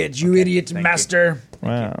now." idiot, you Okay, idiot thank you. master.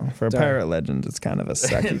 Wow, for a Sorry. pirate legend, it's kind of a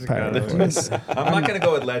sucky It's pirate kind of- voice. I'm not gonna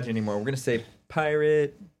go with legend anymore. We're gonna say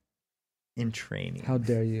pirate in training. How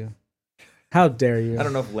dare you? How dare you? I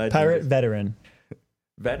don't know if legend. Pirate is veteran.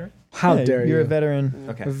 veteran. How Hey, dare you? You're a veteran.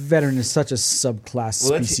 Okay. A veteran is such a subclass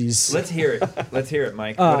Well, species. let's hear it. Let's hear it,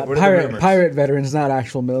 Mike. What are the pirate rumors? pirate veterans, not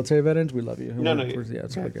actual military veterans. We love you. No, no, Yeah,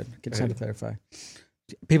 it's really good. Just yeah. had to clarify.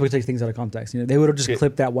 People take things out of context. They would have just Yeah.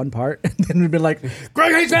 clipped that one part and then we'd been like,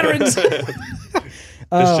 Greg hates veterans.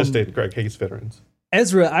 This just stated Greg hates veterans.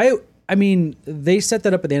 Ezra, I mean, they set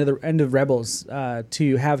that up at the end of Rebels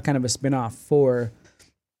to have kind of a spin-off for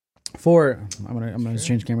I'm gonna just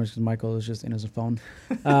change cameras because Michael is just in his phone.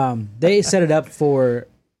 They set it up for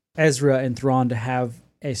Ezra and Thrawn to have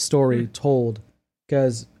a story told,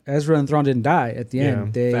 because Ezra and Thrawn didn't die at the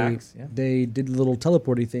end. They Facts, yeah. they did the little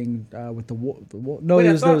teleporty thing with the no, Wait, he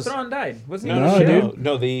I was thought those. Thrawn died. Wasn't he? No, on the dude. ship?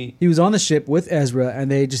 No, they He was on the ship with Ezra,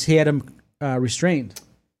 and he had him restrained,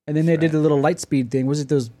 and then they did the little light speed thing. Was it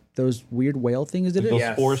those weird whale things? Did it? those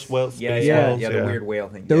Yes. force wells. Yeah, space yeah, wells, yeah, the weird whale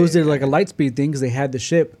thing. Those yeah, did like a light speed thing because they had the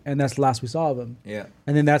ship, and that's the last we saw of him. Yeah.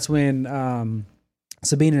 And then that's when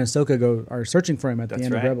Sabine and Ahsoka are searching for him at the That's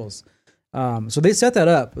end right. of Rebels. So they set that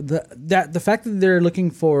up. The fact that they're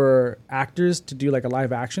looking for actors to do like a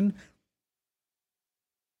live action.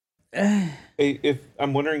 If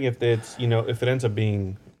I'm wondering if it's if it ends up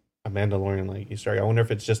being a Mandalorian like Easter egg, I wonder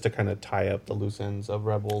if it's just to kind of tie up the loose ends of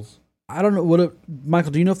Rebels. I don't know.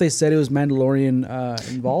 Michael, do you know if they said it was Mandalorian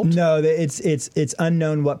involved? No, it's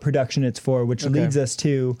unknown what production it's for, which Okay. leads us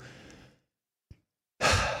to,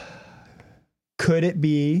 could it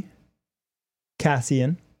be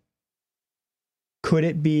Cassian? Could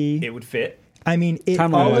it be? It would fit. I mean,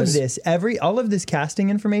 Timeline-wise. all of this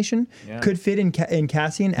casting information Yeah. could fit in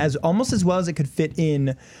Cassian as almost as well as it could fit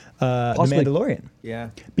in The Possibly. Mandalorian, Yeah.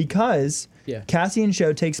 because Yeah. Cassian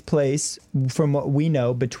show takes place, from what we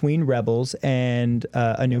know, between Rebels and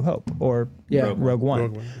A New Hope, or Yeah. Rogue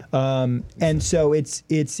One. And so it's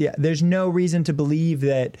there's no reason to believe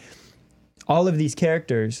that all of these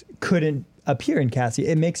characters couldn't appear in Cassian.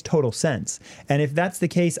 It makes total sense. And if that's the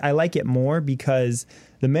case, I like it more, because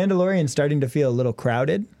The Mandalorian's starting to feel a little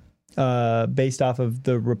crowded, based off of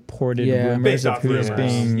the reported rumors Based of off who is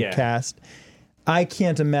rumors, being yeah. cast. I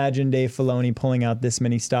can't imagine Dave Filoni pulling out this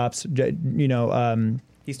many stops.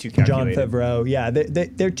 He's too John calculated. Favreau, yeah,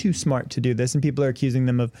 they're too smart to do this, and people are accusing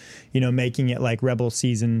them of, making it like Rebel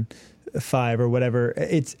season 5 or whatever.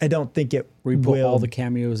 I don't think it Where you put will. all the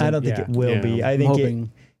cameos. I in. don't think Yeah. it will Yeah. be. I I'm think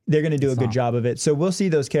hoping they're going to do a it's good not. job of it. So we'll see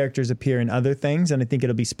those characters appear in other things, and I think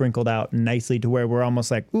it'll be sprinkled out nicely to where we're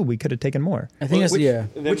almost like, ooh, we could have taken more. I think that's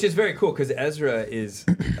Which is very cool, because Ezra is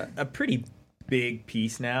a pretty big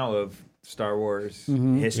piece now of Star Wars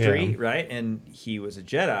history, Yeah. right? And he was a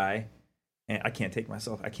Jedi, and I can't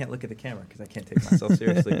look at the camera because I can't take myself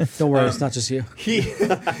seriously. Don't worry, it's not just you. He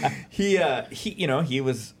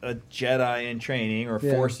was a Jedi in training, or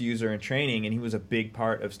Yeah. Force user in training, and he was a big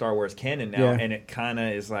part of Star Wars canon now. Yeah. And it kind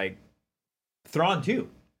of is like Thrawn too.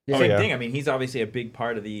 Yeah. Same Oh, yeah. thing. I mean, he's obviously a big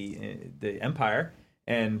part of the Empire,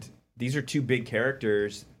 and these are two big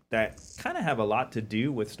characters that kind of have a lot to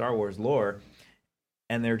do with Star Wars lore,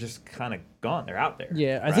 and they're just kind of gone. They're out there.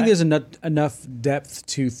 Yeah, I right? think there's enough depth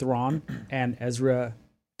to Thrawn and Ezra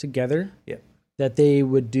together. Yeah. That they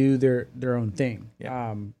would do their own thing.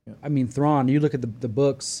 Yeah. I mean, Thrawn. You look at the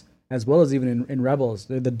books, as well as even in Rebels.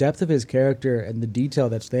 The depth of his character and the detail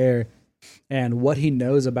that's there, and what he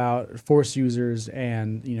knows about Force users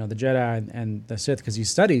and the Jedi and the Sith, because he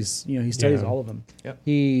studies all of them. Yep.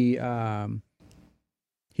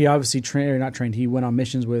 He obviously not trained. He went on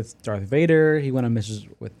missions with Darth Vader. He went on missions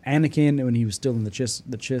with Anakin when he was still in the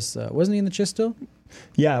Chiss. Wasn't he in the Chiss still?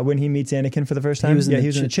 Yeah, when he meets Anakin for the first time. He was in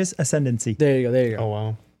the Chiss Ascendancy. There you go. Oh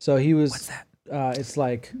wow. So he was. What's that? It's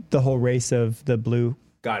like The whole race of the blue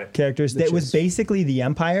Got it. characters. The That was Chiss. basically the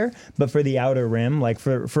Empire, but for the Outer Rim, like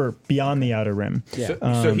for beyond the Outer Rim.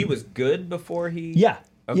 yeah. So he was good before he. Yeah.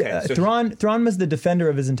 Okay, Yeah, so- Thrawn was the defender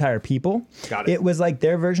of his entire people. Got it. It was like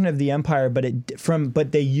their version of the Empire,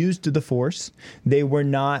 but they used the Force. They were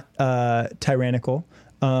not tyrannical.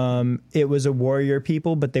 It was a warrior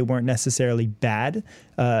people, but they weren't necessarily bad.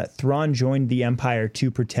 Thrawn joined the Empire to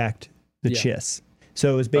protect the Yeah. Chiss.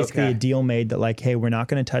 So it was basically Okay. a deal made that like, hey, we're not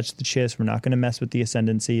going to touch the Chiss. We're not going to mess with the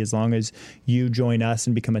Ascendancy as long as you join us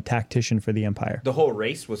and become a tactician for the Empire. The whole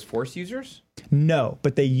race was Force users. No,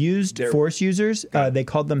 but they used They're- Force users. They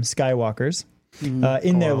called them Skywalkers in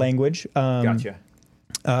their wow. language. Gotcha.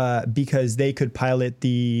 Because they could pilot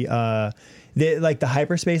the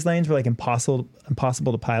hyperspace lanes were like impossible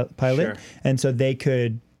to pilot, Sure. and so they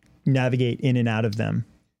could navigate in and out of them.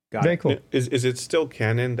 Got Very it. cool. Is it still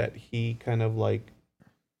canon that he kind of like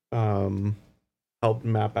helped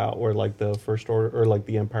map out where like the First Order or like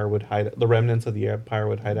the Empire would hide, the remnants of the Empire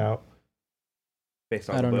would hide out? Based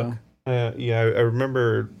on I don't the book. know. Yeah, I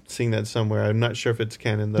remember seeing that somewhere. I'm not sure if it's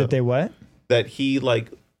canon though. That they what? That he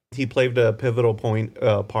played a pivotal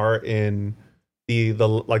part in the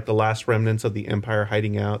last remnants of the Empire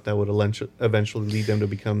hiding out that would eventually lead them to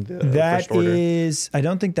become the That First Order. is, I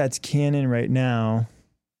don't think that's canon right now.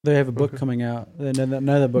 They have a book coming out.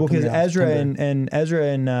 Another book. Well, because coming out in Ezra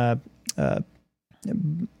September.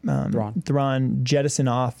 and Thrawn jettison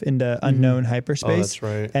off into unknown Oh, hyperspace, that's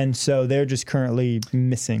right. and so they're just currently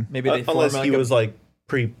missing. Maybe they form Unless like he a- was like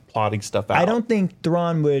pre-plotting stuff out. I don't think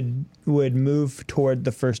Thrawn would move toward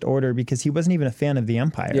the First Order because he wasn't even a fan of the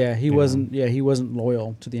Empire. Yeah, he wasn't. Yeah, he wasn't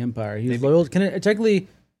loyal to the Empire. He was Maybe- loyal.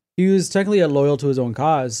 He was technically loyal to his own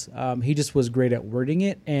cause. He just was great at wording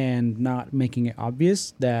it and not making it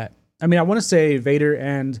obvious that. I mean, I want to say Vader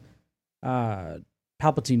and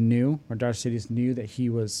Palpatine knew, or Darth Sidious knew that he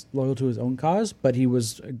was loyal to his own cause, but he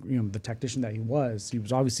was, the tactician that he was. He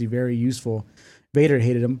was obviously very useful. Vader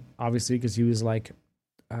hated him, obviously, because he was like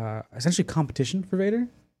essentially competition for Vader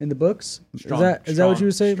in the books. Is that what you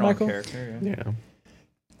would say, strong Michael? Character, yeah. Yeah.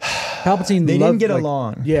 Palpatine. They loved, didn't get like,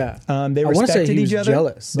 along. Yeah. They I wanna say respected he each was other.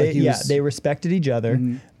 jealous. Like, he was- they respected each other,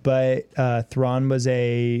 Mhm. but Thrawn was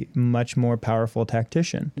a much more powerful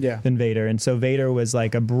tactician Yeah. than Vader, and so Vader was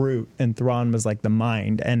like a brute, and Thrawn was like the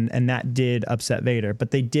mind, and that did upset Vader. But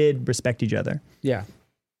they did respect each other, Yeah.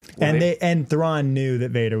 Well, and Thrawn knew that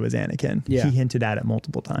Vader was Anakin. Yeah. He hinted at it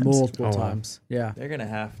multiple times. Multiple Oh, wow. times. Yeah. They're gonna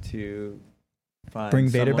have to find Bring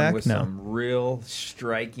Vader someone back? with No. some real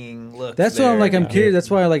striking looks. That's what I'm like. I'm Yeah. curious. That's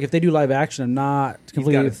why, like, if they do live action, I'm not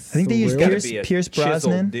completely. gotta- I think they used thrilled. Gotta be a Pierce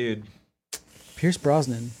chiseled Brosnan. dude. Pierce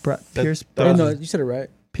Brosnan. Pierce that- No, you said it right.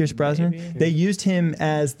 Pierce Brosnan. Maybe. They used him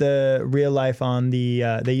as the real life on the.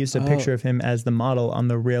 They used a Oh. picture of him as the model on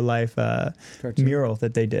the real life Cartoon. mural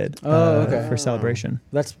that they did Oh, okay. for Celebration.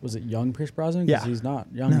 Was it young Pierce Brosnan? 'Cause Yeah. he's not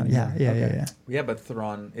young No, anymore. yeah. Okay. Yeah, but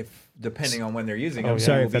Thrawn, if depending on when they're using Oh, him, yeah.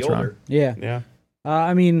 Sorry he if will be that's wrong. older. Yeah. Yeah.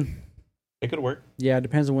 I mean, It could work. yeah. It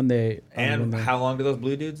depends on when they. And how long do those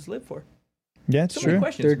blue dudes live for? Yeah, it's So true. many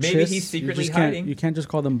questions. They're Maybe Chiss. he's You secretly just can't- hiding. You can't just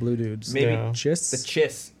call them blue dudes. Maybe Yeah. Chiss. the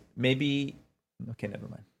Chiss. Maybe. Okay, never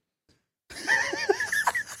mind.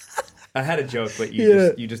 I had a joke, but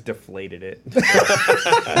you just deflated it.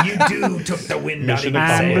 You took the wind Mission out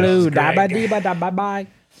of I'm me. accomplished. blue. Da ba dee ba da bye bye.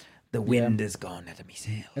 The wind is gone out of me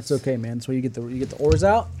sails. It's okay, man. So you get the oars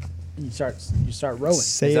out, and you start rowing.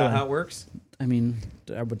 Is that Sailing. how it works? I mean,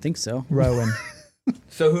 I would think so. Rowan.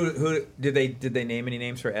 So who did they name any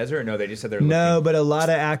names for Ezra? Or no, they just said they're No, looking. but a lot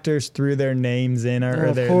of actors threw their names in.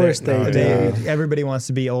 Of course they did. Everybody wants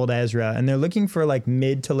to be old Ezra, and they're looking for like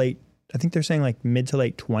mid to late. I think they're saying like mid to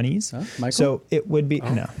late 20s. Huh? Michael? So it would be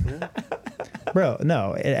no, bro.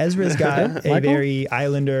 No, Ezra's got a Michael? very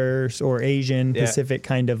Islanders or Asian Yeah. Pacific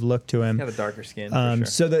kind of look to him. Have a darker skin. For sure.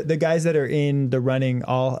 So the guys that are in the running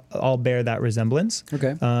all bear that resemblance.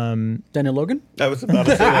 Okay. Um, Daniel Logan. I was about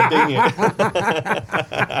to say that, dang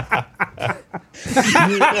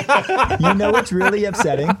it. you know what's really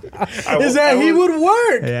upsetting? Is that he would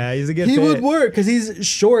work? Yeah, he's a good. He fit. would work because he's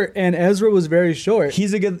short, and Ezra was very short.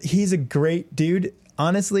 He's a great dude,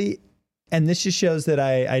 honestly. And this just shows that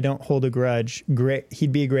I don't hold a grudge. Great,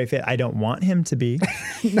 he'd be a great fit. I don't want him to be,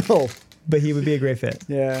 No. but he would be a great fit.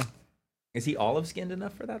 Yeah. Is he olive skinned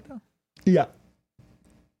enough for that though? Yeah.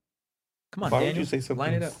 Come on, Why would Daniel, you say something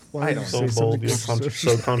line it up. Why I would don't you know. So say bold, something you're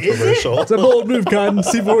so controversial. It's a bold move, Cotton.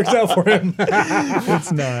 See if it works out for him.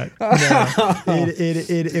 It's not. No.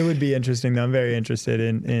 It would be interesting though. I'm very interested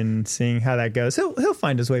in seeing how that goes. He'll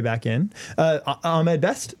find his way back in. Ahmed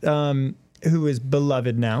Best, who is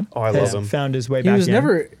beloved now, Oh, I has love him. found his way He back was in.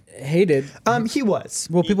 never hated. He was.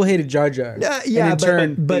 Well, people hated Jar Jar. Yeah, And in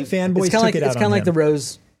turn, but fanboys it's kind took of like it out it's kind on of like him. the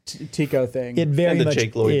Rose Tico thing. It very And the much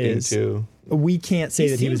Jake Lloyd is. thing too. We can't say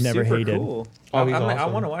that he was seems never super hated. Cool. Oh, he's I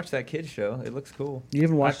awesome. want to watch that kids show. It looks cool. You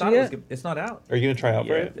haven't watched I thought it was yet? good. It's not out. Are you gonna try out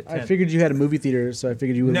for Yeah, it? the I 10th. figured you had a movie theater, so I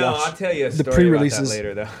figured you would No, watch I'll tell you a the story pre-releases. about that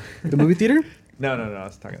later, though. the movie theater. No, I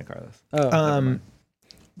was talking to Carlos. Oh,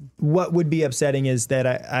 What would be upsetting is that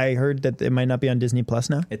I heard that it might not be on Disney Plus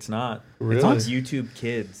now. It's not. Really? It's on YouTube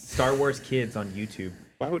Kids. Star Wars Kids on YouTube.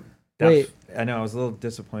 Why would? Wait. I know. I was a little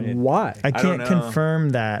disappointed. why? I don't can't know. confirm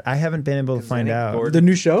that. I haven't been able to 'Cause I find think out. The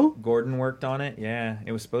new show? Gordon worked on it. Yeah,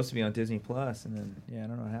 it was supposed to be on Disney Plus, and then I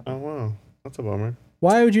don't know what happened. Oh wow, that's a bummer.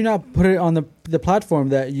 Why would you not put it on the platform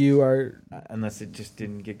that you are? Unless it just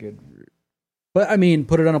didn't get good. But I mean,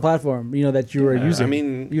 put it on a platform that you are Yeah, using. I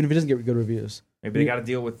mean, even if it doesn't get good reviews, Maybe they got to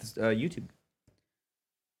deal with YouTube.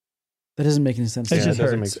 that doesn't make any sense. It Yeah, just it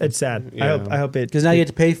doesn't hurts. make It's sad. Yeah. I hope it. Because now you have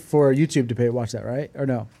to pay for YouTube to watch that, right? Or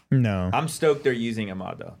no? No. I'm stoked they're using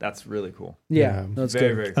Ahmad though. That's really cool. Yeah, Yeah. no, it's Very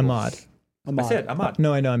good. very cool. Ahmad. Ahmad. I said Ahmad.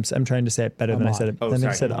 No, I know. I'm trying to say it better than I Ahmad. said it. Oh, I think I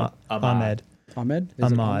sorry. said Ahmad. Ahmed. Ahmed.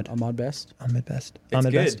 Is it Ahmad. Ahmad Best. Ahmed Best. It's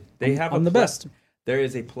Ahmed good. Best. They have I'm the best. There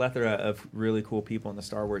is a plethora of really cool people in the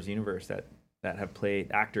Star Wars universe that have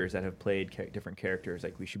played actors that have played different characters.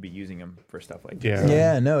 Like we should be using them for stuff like this. Yeah.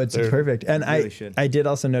 Yeah, no, it's They're- perfect. And Really should. I did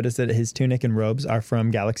also notice that his tunic and robes are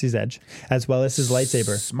from Galaxy's Edge, as well as his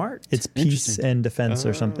lightsaber. Smart. It's peace Interesting. and defense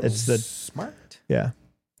or something. It's the smart. yeah.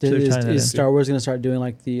 So they're Is, tying that is in. Star Wars going to start doing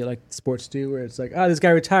like the sports do, where it's like, this guy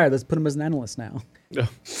retired, let's put him as an analyst now.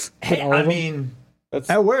 Hey, all of I them? mean, That's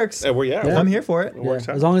That works. well, yeah. Yeah. I'm here for it. It works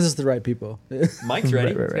Yeah, out. as long as it's the right people. Mike's ready. Right,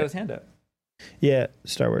 He's right. got his hand up. Yeah,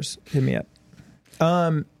 Star Wars. Hit me up.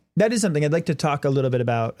 That is something I'd like to talk a little bit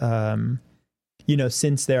about.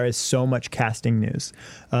 Since there is so much casting news,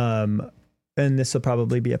 and this will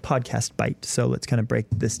probably be a podcast bite, so let's kind of break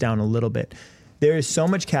this down a little bit. There is so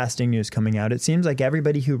much casting news coming out. It seems like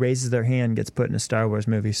everybody who raises their hand gets put in a Star Wars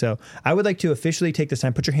movie. So I would like to officially take this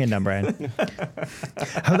time. Put your hand down, Brian.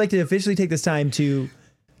 I would like to officially take this time to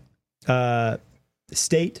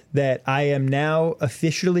state that I am now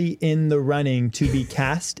officially in the running to be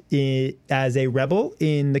cast as a rebel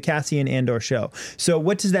in the Cassian Andor show. So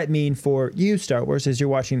what does that mean for you, Star Wars, as you're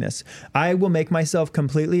watching this? I will make myself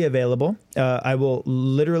completely available. I will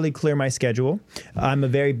literally clear my schedule. I'm a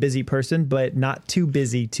very busy person, but not too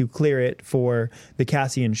busy to clear it for the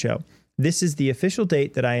Cassian show. This is the official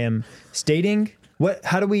date that I am stating.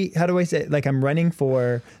 How do I say it? Like I'm running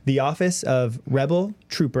for the office of Rebel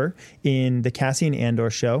Trooper in the Cassian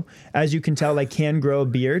Andor show. As you can tell, I can grow a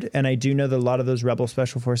beard, and I do know that a lot of those Rebel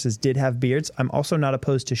Special Forces did have beards. I'm also not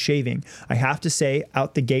opposed to shaving. I have to say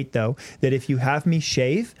out the gate, though, that if you have me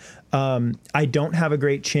shave, I don't have a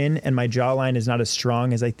great chin, and my jawline is not as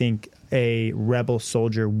strong as I think a Rebel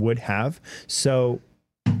soldier would have. So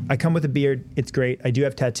I come with a beard. It's great. I do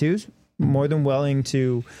have tattoos. More than willing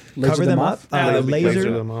to Laser cover them them off? up. I'll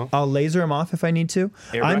Laser them off. I'll laser them off if I need to.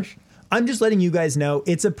 Airbrush? I'm just letting you guys know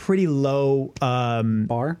it's a pretty low,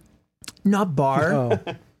 Bar? not bar. Oh,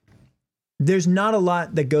 There's not a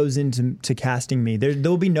lot that goes into casting me.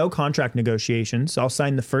 There'll be no contract negotiations. I'll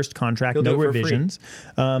sign the first contract, He'll no do it for free. revisions.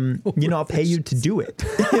 I'll pay you to do it.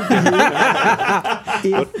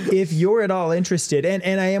 if you're at all interested,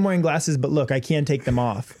 and I am wearing glasses, but look, I can take them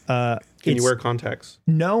off. Can you wear contacts?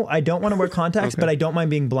 No, I don't want to wear contacts, but I don't mind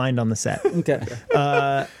being blind on the set. okay.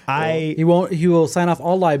 He will sign off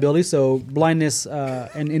all liability, so blindness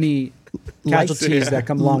and any casualties that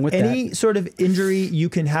come along with any that. sort of injury, you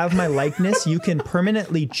can have my likeness. You can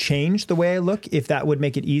permanently change the way I look if that would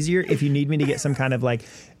make it easier. If you need me to get some kind of like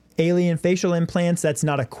alien facial implants, that's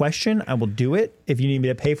not a question. I will do it. If you need me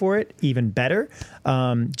to pay for it, even better.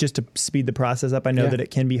 Just to speed the process up. I know Yeah. that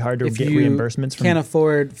it can be hard to If get you reimbursements from. can't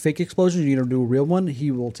afford fake explosions, you need to do a real one.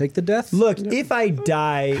 He will take the death. Look, if I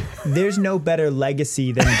die, there's no better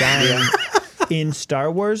legacy than dying in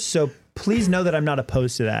Star Wars. So please know that I'm not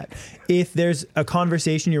opposed to that. If there's a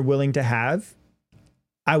conversation you're willing to have,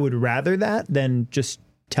 I would rather that than just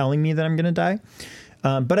telling me that I'm going to die.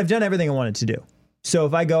 But I've done everything I wanted to do. So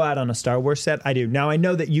if I go out on a Star Wars set, I do. Now, I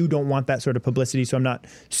know that you don't want that sort of publicity, so I'm not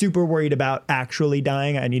super worried about actually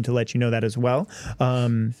dying. I need to let you know that as well.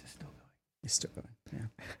 He's still going.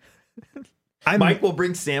 Yeah. I'm, Mike will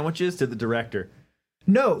bring sandwiches to the director.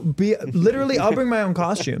 No, literally, I'll bring my own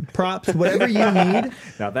costume, props, whatever you need.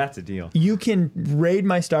 Now that's a deal. You can raid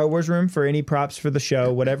my Star Wars room for any props for the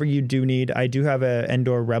show, whatever you do need. I do have a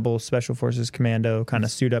Endor Rebel Special Forces Commando kind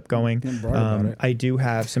of suit up going. I do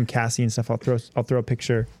have some Cassian stuff. I'll throw a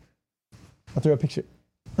picture. I'll throw a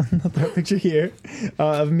picture here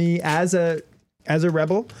of me as a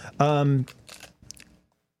rebel.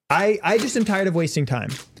 I just am tired of wasting time.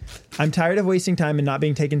 I'm tired of wasting time and not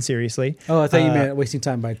being taken seriously. Oh, I thought you meant wasting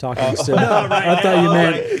time by talking. So No, right I thought now, you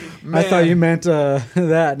meant. like, I thought you meant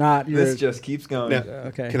that, not your. This just keeps going. Now,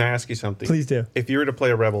 Okay. Can I ask you something? Please do. If you were to play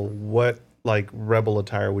a rebel, what like rebel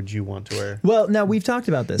attire would you want to wear? Well, now we've talked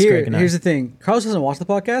about this. Greg and I. Here's the thing. Carlos doesn't watch the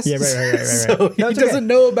podcast. Yeah, right. So No, he it's okay. doesn't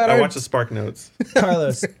know about I our. watch the Spark Notes.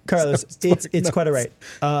 Carlos, it's quite all right.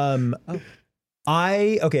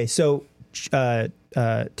 So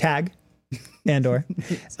Tag Andor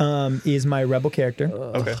is my rebel character.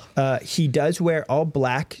 Okay. He does wear all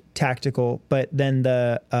black tactical, but then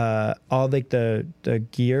the all like the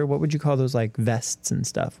gear, what would you call those, like vests and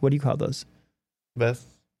stuff? What do you call those? Vest.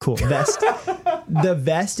 Cool. Vest. The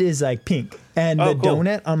vest is like pink, and the cool.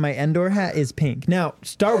 donut on my Endor hat is pink. Now,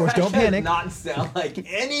 Star Wars, don't panic. Does not sound like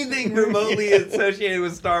anything remotely associated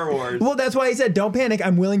with Star Wars. Well, that's why I said don't panic.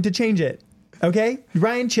 I'm willing to change it. Okay?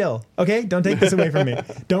 Ryan, chill. Okay? Don't take this away from me.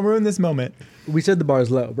 Don't ruin this moment. We said the bar is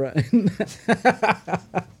low, Brian.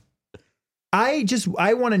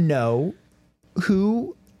 I want to know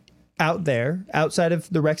who out there, outside of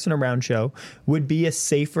the Rex and Around show, would be a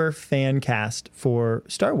safer fan cast for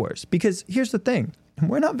Star Wars. Because here's the thing.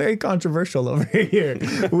 We're not very controversial over here.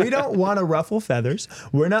 We don't want to ruffle feathers.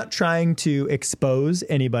 We're not trying to expose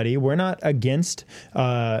anybody. We're not against,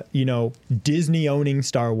 Disney owning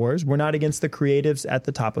Star Wars. We're not against the creatives at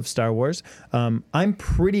the top of Star Wars. I'm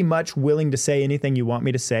pretty much willing to say anything you want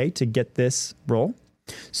me to say to get this role.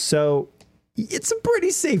 So it's a pretty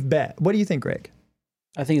safe bet. What do you think, Greg?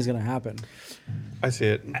 I think it's gonna happen. I see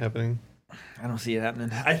it happening. I don't see it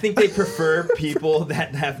happening. I think they prefer people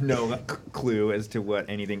that have no clue as to what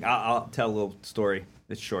anything. I'll tell a little story.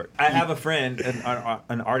 It's short. I have a friend,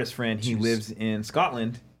 an artist friend. He lives in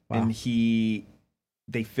Scotland, and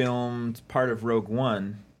they filmed part of Rogue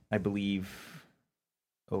One, I believe,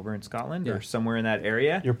 over in Scotland or somewhere in that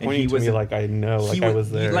area. You're pointing to me like I know, like I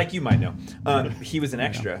was there. Like you might know. He was an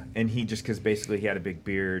extra, and he just because basically he had a big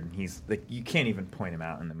beard, and he's like you can't even point him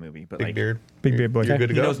out in the movie. But Big like, beard. Big beard boy. You're good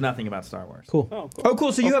to he go. knows nothing about Star Wars. Cool. Oh, cool. Oh,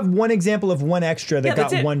 cool. So you have one example of one extra that Yeah,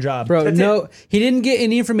 that's got it. one job. Bro, That's no, he didn't get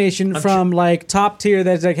any information from like top tier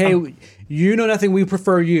that's like, hey, you know nothing, we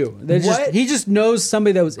prefer you. He just knows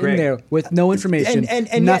somebody that was in Greg. there with no information,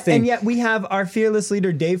 and nothing. Yet we have our fearless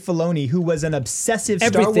leader Dave Filoni, who was an obsessive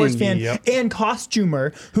Star Everything. Wars fan Yep. and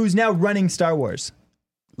costumer, who's now running Star Wars.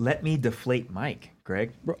 Let me deflate Mike,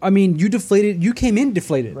 Greg. Bro, I mean, you deflated. You came in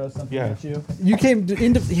deflated. Yeah. You came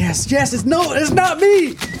in. Yes. It's not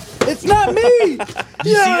me. It's not me. You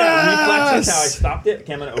see that reflex? That's how I stopped it.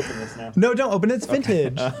 Okay, I'm gonna open this now. No, don't open it. It's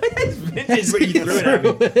vintage. It's vintage, but you threw it at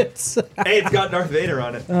me. Hey, it's got Darth Vader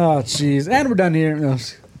on it. Oh, jeez. And we're done here. No.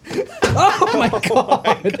 Oh my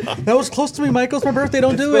god. That was close to me, Michael. It's my birthday.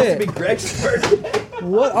 Don't do Supposed to be it. Greg's birthday.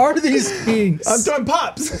 What are these things? I'm throwing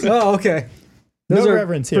pops. Oh, okay. Those No are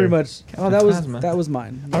reverence here. pretty much. Oh, Plasma. that was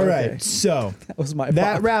mine. All Okay. right, so That was my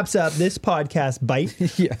that fault. wraps up this podcast bite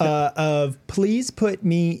Yeah. of please put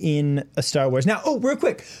me in a Star Wars. Now, real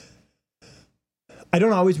quick. I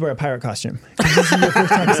don't always wear a pirate costume. This is your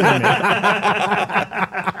first time seeing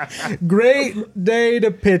it. Great day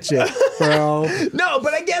to pitch it, bro. No,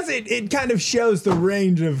 but I guess it kind of shows the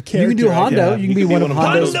range of You character. can do Hondo. Yeah, You can be one of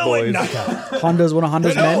Hondo's. Hondo and boys. Knuckle. Hondo's one of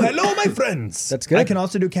Hondo's men. Hello, my friends. That's good. I can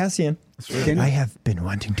also do Cassian. Can you? I have been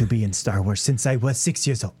wanting to be in Star Wars since I was 6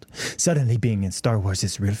 years old. Suddenly being in Star Wars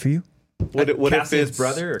is real for you? What if Cassian's it's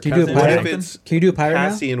brother or Can you do a cousin or What pirate? if something? it's Can you do a pirate now?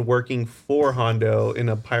 Cassian working for Hondo in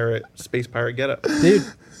a space pirate getup? Dude,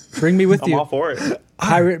 bring me with I'm you. all for it.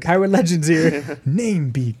 Pirate legends here.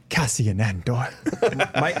 Name be Cassian Andor.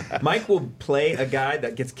 Mike will play a guy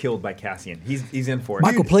that gets killed by Cassian. He's in for it.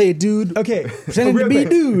 Michael, play it, dude. Okay, Pretending to real be quick.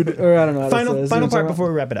 dude. Or I don't know. How Final that's, part about. before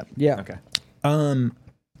we wrap it up. Yeah. Okay.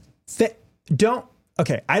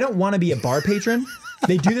 I don't want to be a bar patron.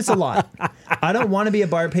 They do this a lot. I don't want to be a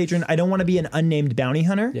bar patron. I don't want to be an unnamed bounty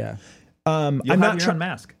hunter. Yeah. You'll I'm have not your own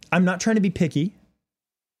mask. I'm not trying to be picky.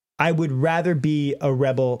 I would rather be a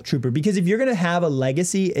rebel trooper because if you're going to have a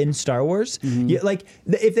legacy in Star Wars,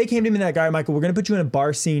 if they came to me that guy, Michael, we're going to put you in a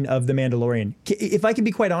bar scene of The Mandalorian. If I can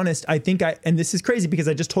be quite honest, I think and this is crazy because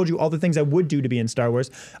I just told you all the things I would do to be in Star Wars.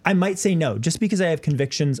 I might say no just because I have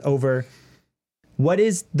convictions over what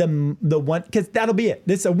is the one? Because that'll be it.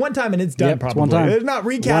 This is a one time and it's done. Yep, it's probably. one time. It's not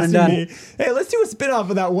recasting done. me. Hey, let's do a spin off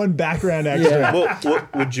of that one background extra. Yeah. Well,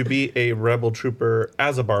 would you be a rebel trooper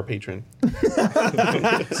as a bar patron?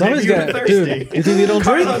 Somebody's you were got, thirsty. dude. You think they don't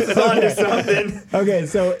drink? Carlos is onto something. Okay,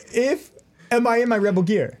 so am I in my rebel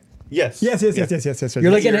gear? Yes. Yes.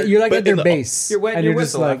 You're like But at their in the- base. You're wetting and your you're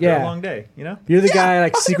just whistle like, after a long day, you know? You're the guy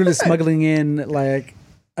like secretly smuggling in like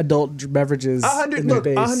adult beverages.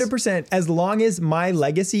 100%. As long as my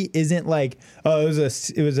legacy isn't like, oh,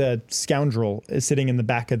 it was a scoundrel sitting in the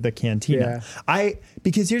back of the cantina.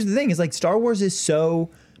 Because here's the thing: is like Star Wars is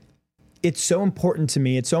it's so important to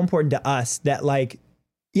me. It's so important to us that like,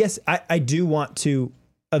 yes, I do want to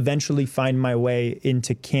eventually find my way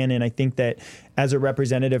into canon. I think that as a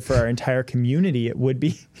representative for our entire community, it would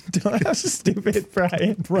be how stupid,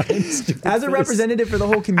 Brian. Stupid As a face. representative for the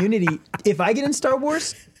whole community, if I get in Star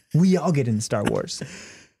Wars, we all get in Star Wars.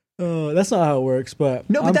 Oh, that's not how it works, but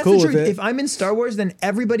No, but I'm that's cool the with truth. it. If I'm in Star Wars, then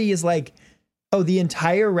everybody is like, oh, the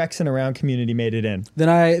entire Rex and Around community made it in.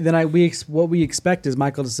 What we expect is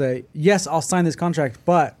Michael to say, yes, I'll sign this contract,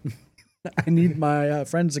 but I need my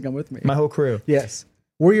friends to come with me. My whole crew. Yes.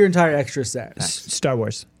 We're your entire extra set. Star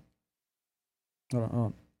Wars. Hold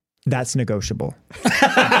on. That's negotiable.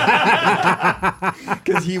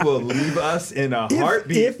 Because he will leave us in a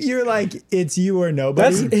heartbeat. If you're like, it's you or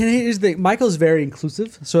nobody. And here's the thing. Michael's very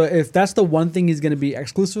inclusive. So if that's the one thing he's going to be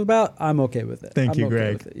exclusive about, I'm okay with it. Thank I'm you, okay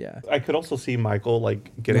Greg. with it, yeah. I could also see Michael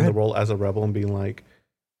like getting the role as a rebel and being like,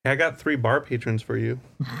 "Hey, I got 3 bar patrons for you."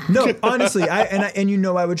 No, honestly,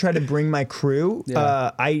 I would try to bring my crew.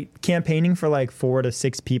 Yeah. Campaigning for like 4 to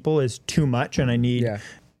 6 people is too much, and I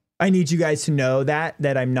need you guys to know that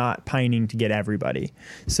I'm not pining to get everybody.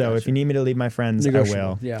 So if you need me to leave my friends, I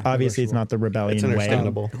will. Yeah, Obviously, it's negotiable. not the It's rebellion way.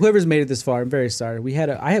 understandable. Whoever's made it this far, I'm very sorry.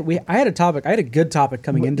 I had a topic. I had a good topic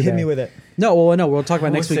coming in today. Hit me with it. No, we'll talk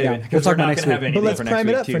about next week. Now. We'll talk about next week. But let's prime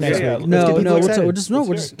it up for next week. Let's get people No, excited.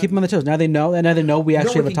 we'll just keep them on the toes. Now they know, and now they know we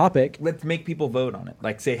actually have a topic. Let's make people vote on it.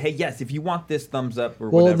 Like say, hey, yes, if you want this, thumbs up or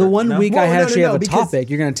Well, whatever. the one week Well, I no, actually have a because- topic,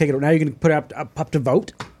 you're going to take it. Now you're going to put it up to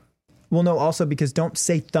vote. Well, no, also because don't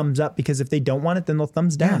say thumbs up, because if they don't want it, then they'll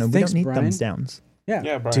thumbs down, Yeah, and thanks, we don't need Brian. thumbs downs.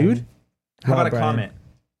 Yeah, Brian. dude. How about a Brian. comment?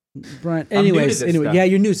 Brian. I'm new to Anyways, this stuff. yeah,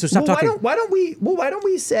 you're new, so stop Well, talking. why don't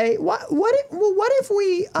we say what if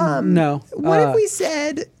we No. what if we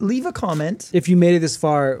said leave a comment? If you made it this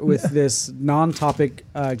far with this non-topic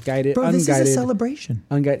guided, Bro, this unguided, is a celebration.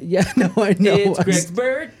 unguided. Yeah, no, I know. It's Greg's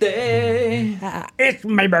birthday. It's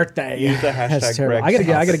my birthday. Use the That's hashtag terrible. Greg's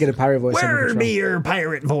I gotta get a pirate voice. under Where control. be your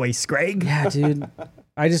pirate voice, Greg? Yeah, dude.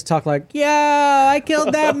 I just talk like, yeah, I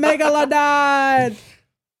killed that megalodon.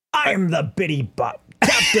 I'm the bitty butt,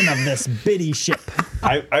 captain of this bitty ship.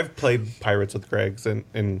 I've played Pirates with Greg's,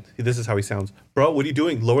 and this is how he sounds. Bro, what are you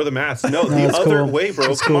doing? Lower the mast. No, the that's other cool. way, bro.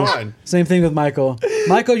 That's Come cool. on. Same thing with Michael.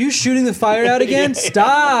 Michael, you shooting the fire out again?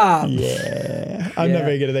 Stop. Yeah, I'm Yeah. not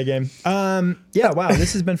very good at that game. Yeah, wow,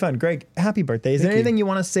 this has been fun. Greg, happy birthday. Is there anything you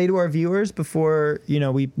want to say to our viewers before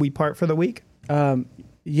we part for the week?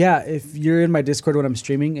 Yeah, if you're in my Discord when I'm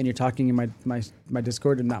streaming and you're talking in my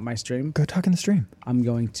Discord and not my stream, Go talk in the stream. I'm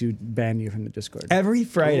going to ban you from the Discord. Every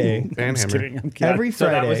Friday. I'm just kidding. Banhammer. I'm kidding. Every So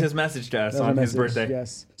Friday. that was his message to us That's on my his message. birthday.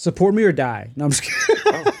 Yes. Support me or die. No, I'm just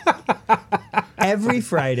kidding. Every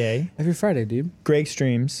Friday, Every Friday, dude. Greg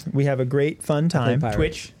streams. We have a great fun play time. Pirate.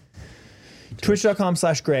 Twitch.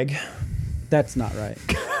 Twitch.com/Greg. That's not right.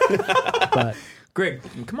 But Greg,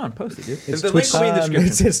 come on, post it, dude. It's The link Twitch. will be in the It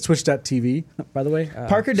description. says twitch.tv, by the way.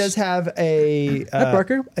 Parker does have a. Hi,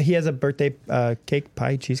 Parker. He has a birthday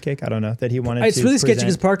cheesecake. I don't know that he wanted. It's to really sketchy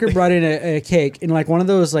because present. Parker brought in a cake in like one of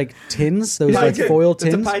those like tins, those Pie like tin. foil It's a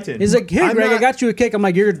tins. pie tin. He's like, "Here, I'm Greg, I not- got you a cake." I'm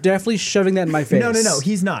like, "You're definitely shoving that in my face." No,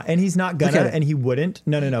 he's not, and he's not gonna, Okay. and he wouldn't.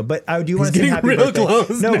 No. But I do want to sing getting happy real birthday.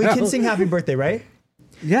 close No, we now. can sing happy birthday, right?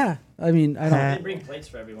 Yeah, I mean, I don't. They bring plates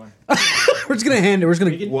for everyone. We're just gonna hand it. We're just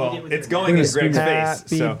gonna. Well, it's going in We're Greg's gonna face.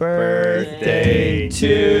 Happy So. birthday to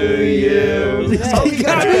you. Oh, He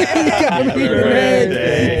got me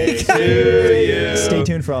red. to you. Stay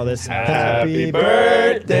tuned for all this. Happy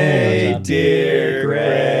birthday, dear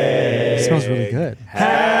Greg. It smells really good.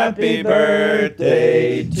 Happy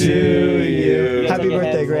birthday to you. Happy Take a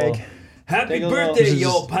birthday, handful. Greg. Happy Take a little- birthday, This is you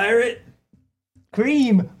just- old pirate.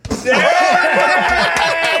 Cream.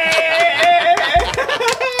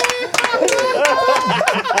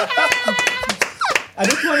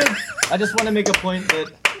 I just want to make a point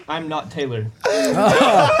that I'm not Taylor. So,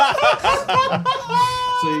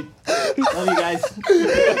 love you guys.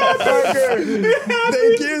 Parker,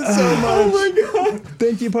 thank you so much. Oh my God.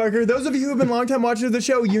 Thank you, Parker. Those of you who have been longtime watchers of the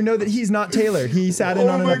show, you know that he's not Taylor. He sat in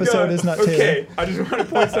on an episode as not Taylor. Okay, I just want to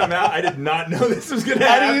point something out. I did not know this was going to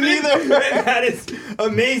happen. didn't either. And that is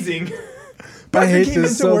amazing. Parker hate came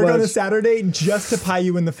this into so work on a much. Saturday just to pie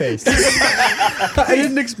you in the face. I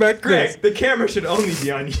didn't expect this. Greg, the camera should only be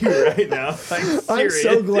on you right now. Like, I'm serious.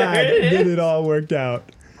 so glad that it all worked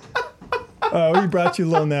out. We brought you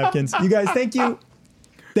little napkins. You guys, thank you.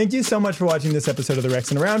 Thank you so much for watching this episode of the Rex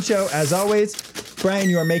and Around Show. As always, Brian,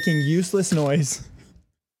 you are making useless noise.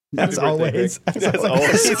 As always.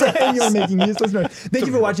 Brian, you are making useless noise. Thank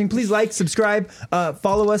you for watching. Please like, subscribe,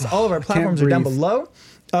 follow us. All of our platforms are down breathe. below.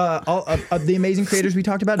 All of the amazing creators we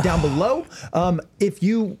talked about down below. If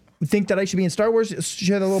you think that I should be in Star Wars,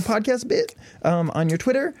 share the little podcast bit on your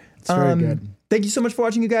Twitter. It's very good. Thank you so much for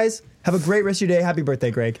watching, you guys. Have a great rest of your day. Happy birthday,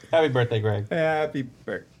 Greg. Happy birthday, Greg. Happy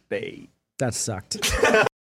birthday. That sucked.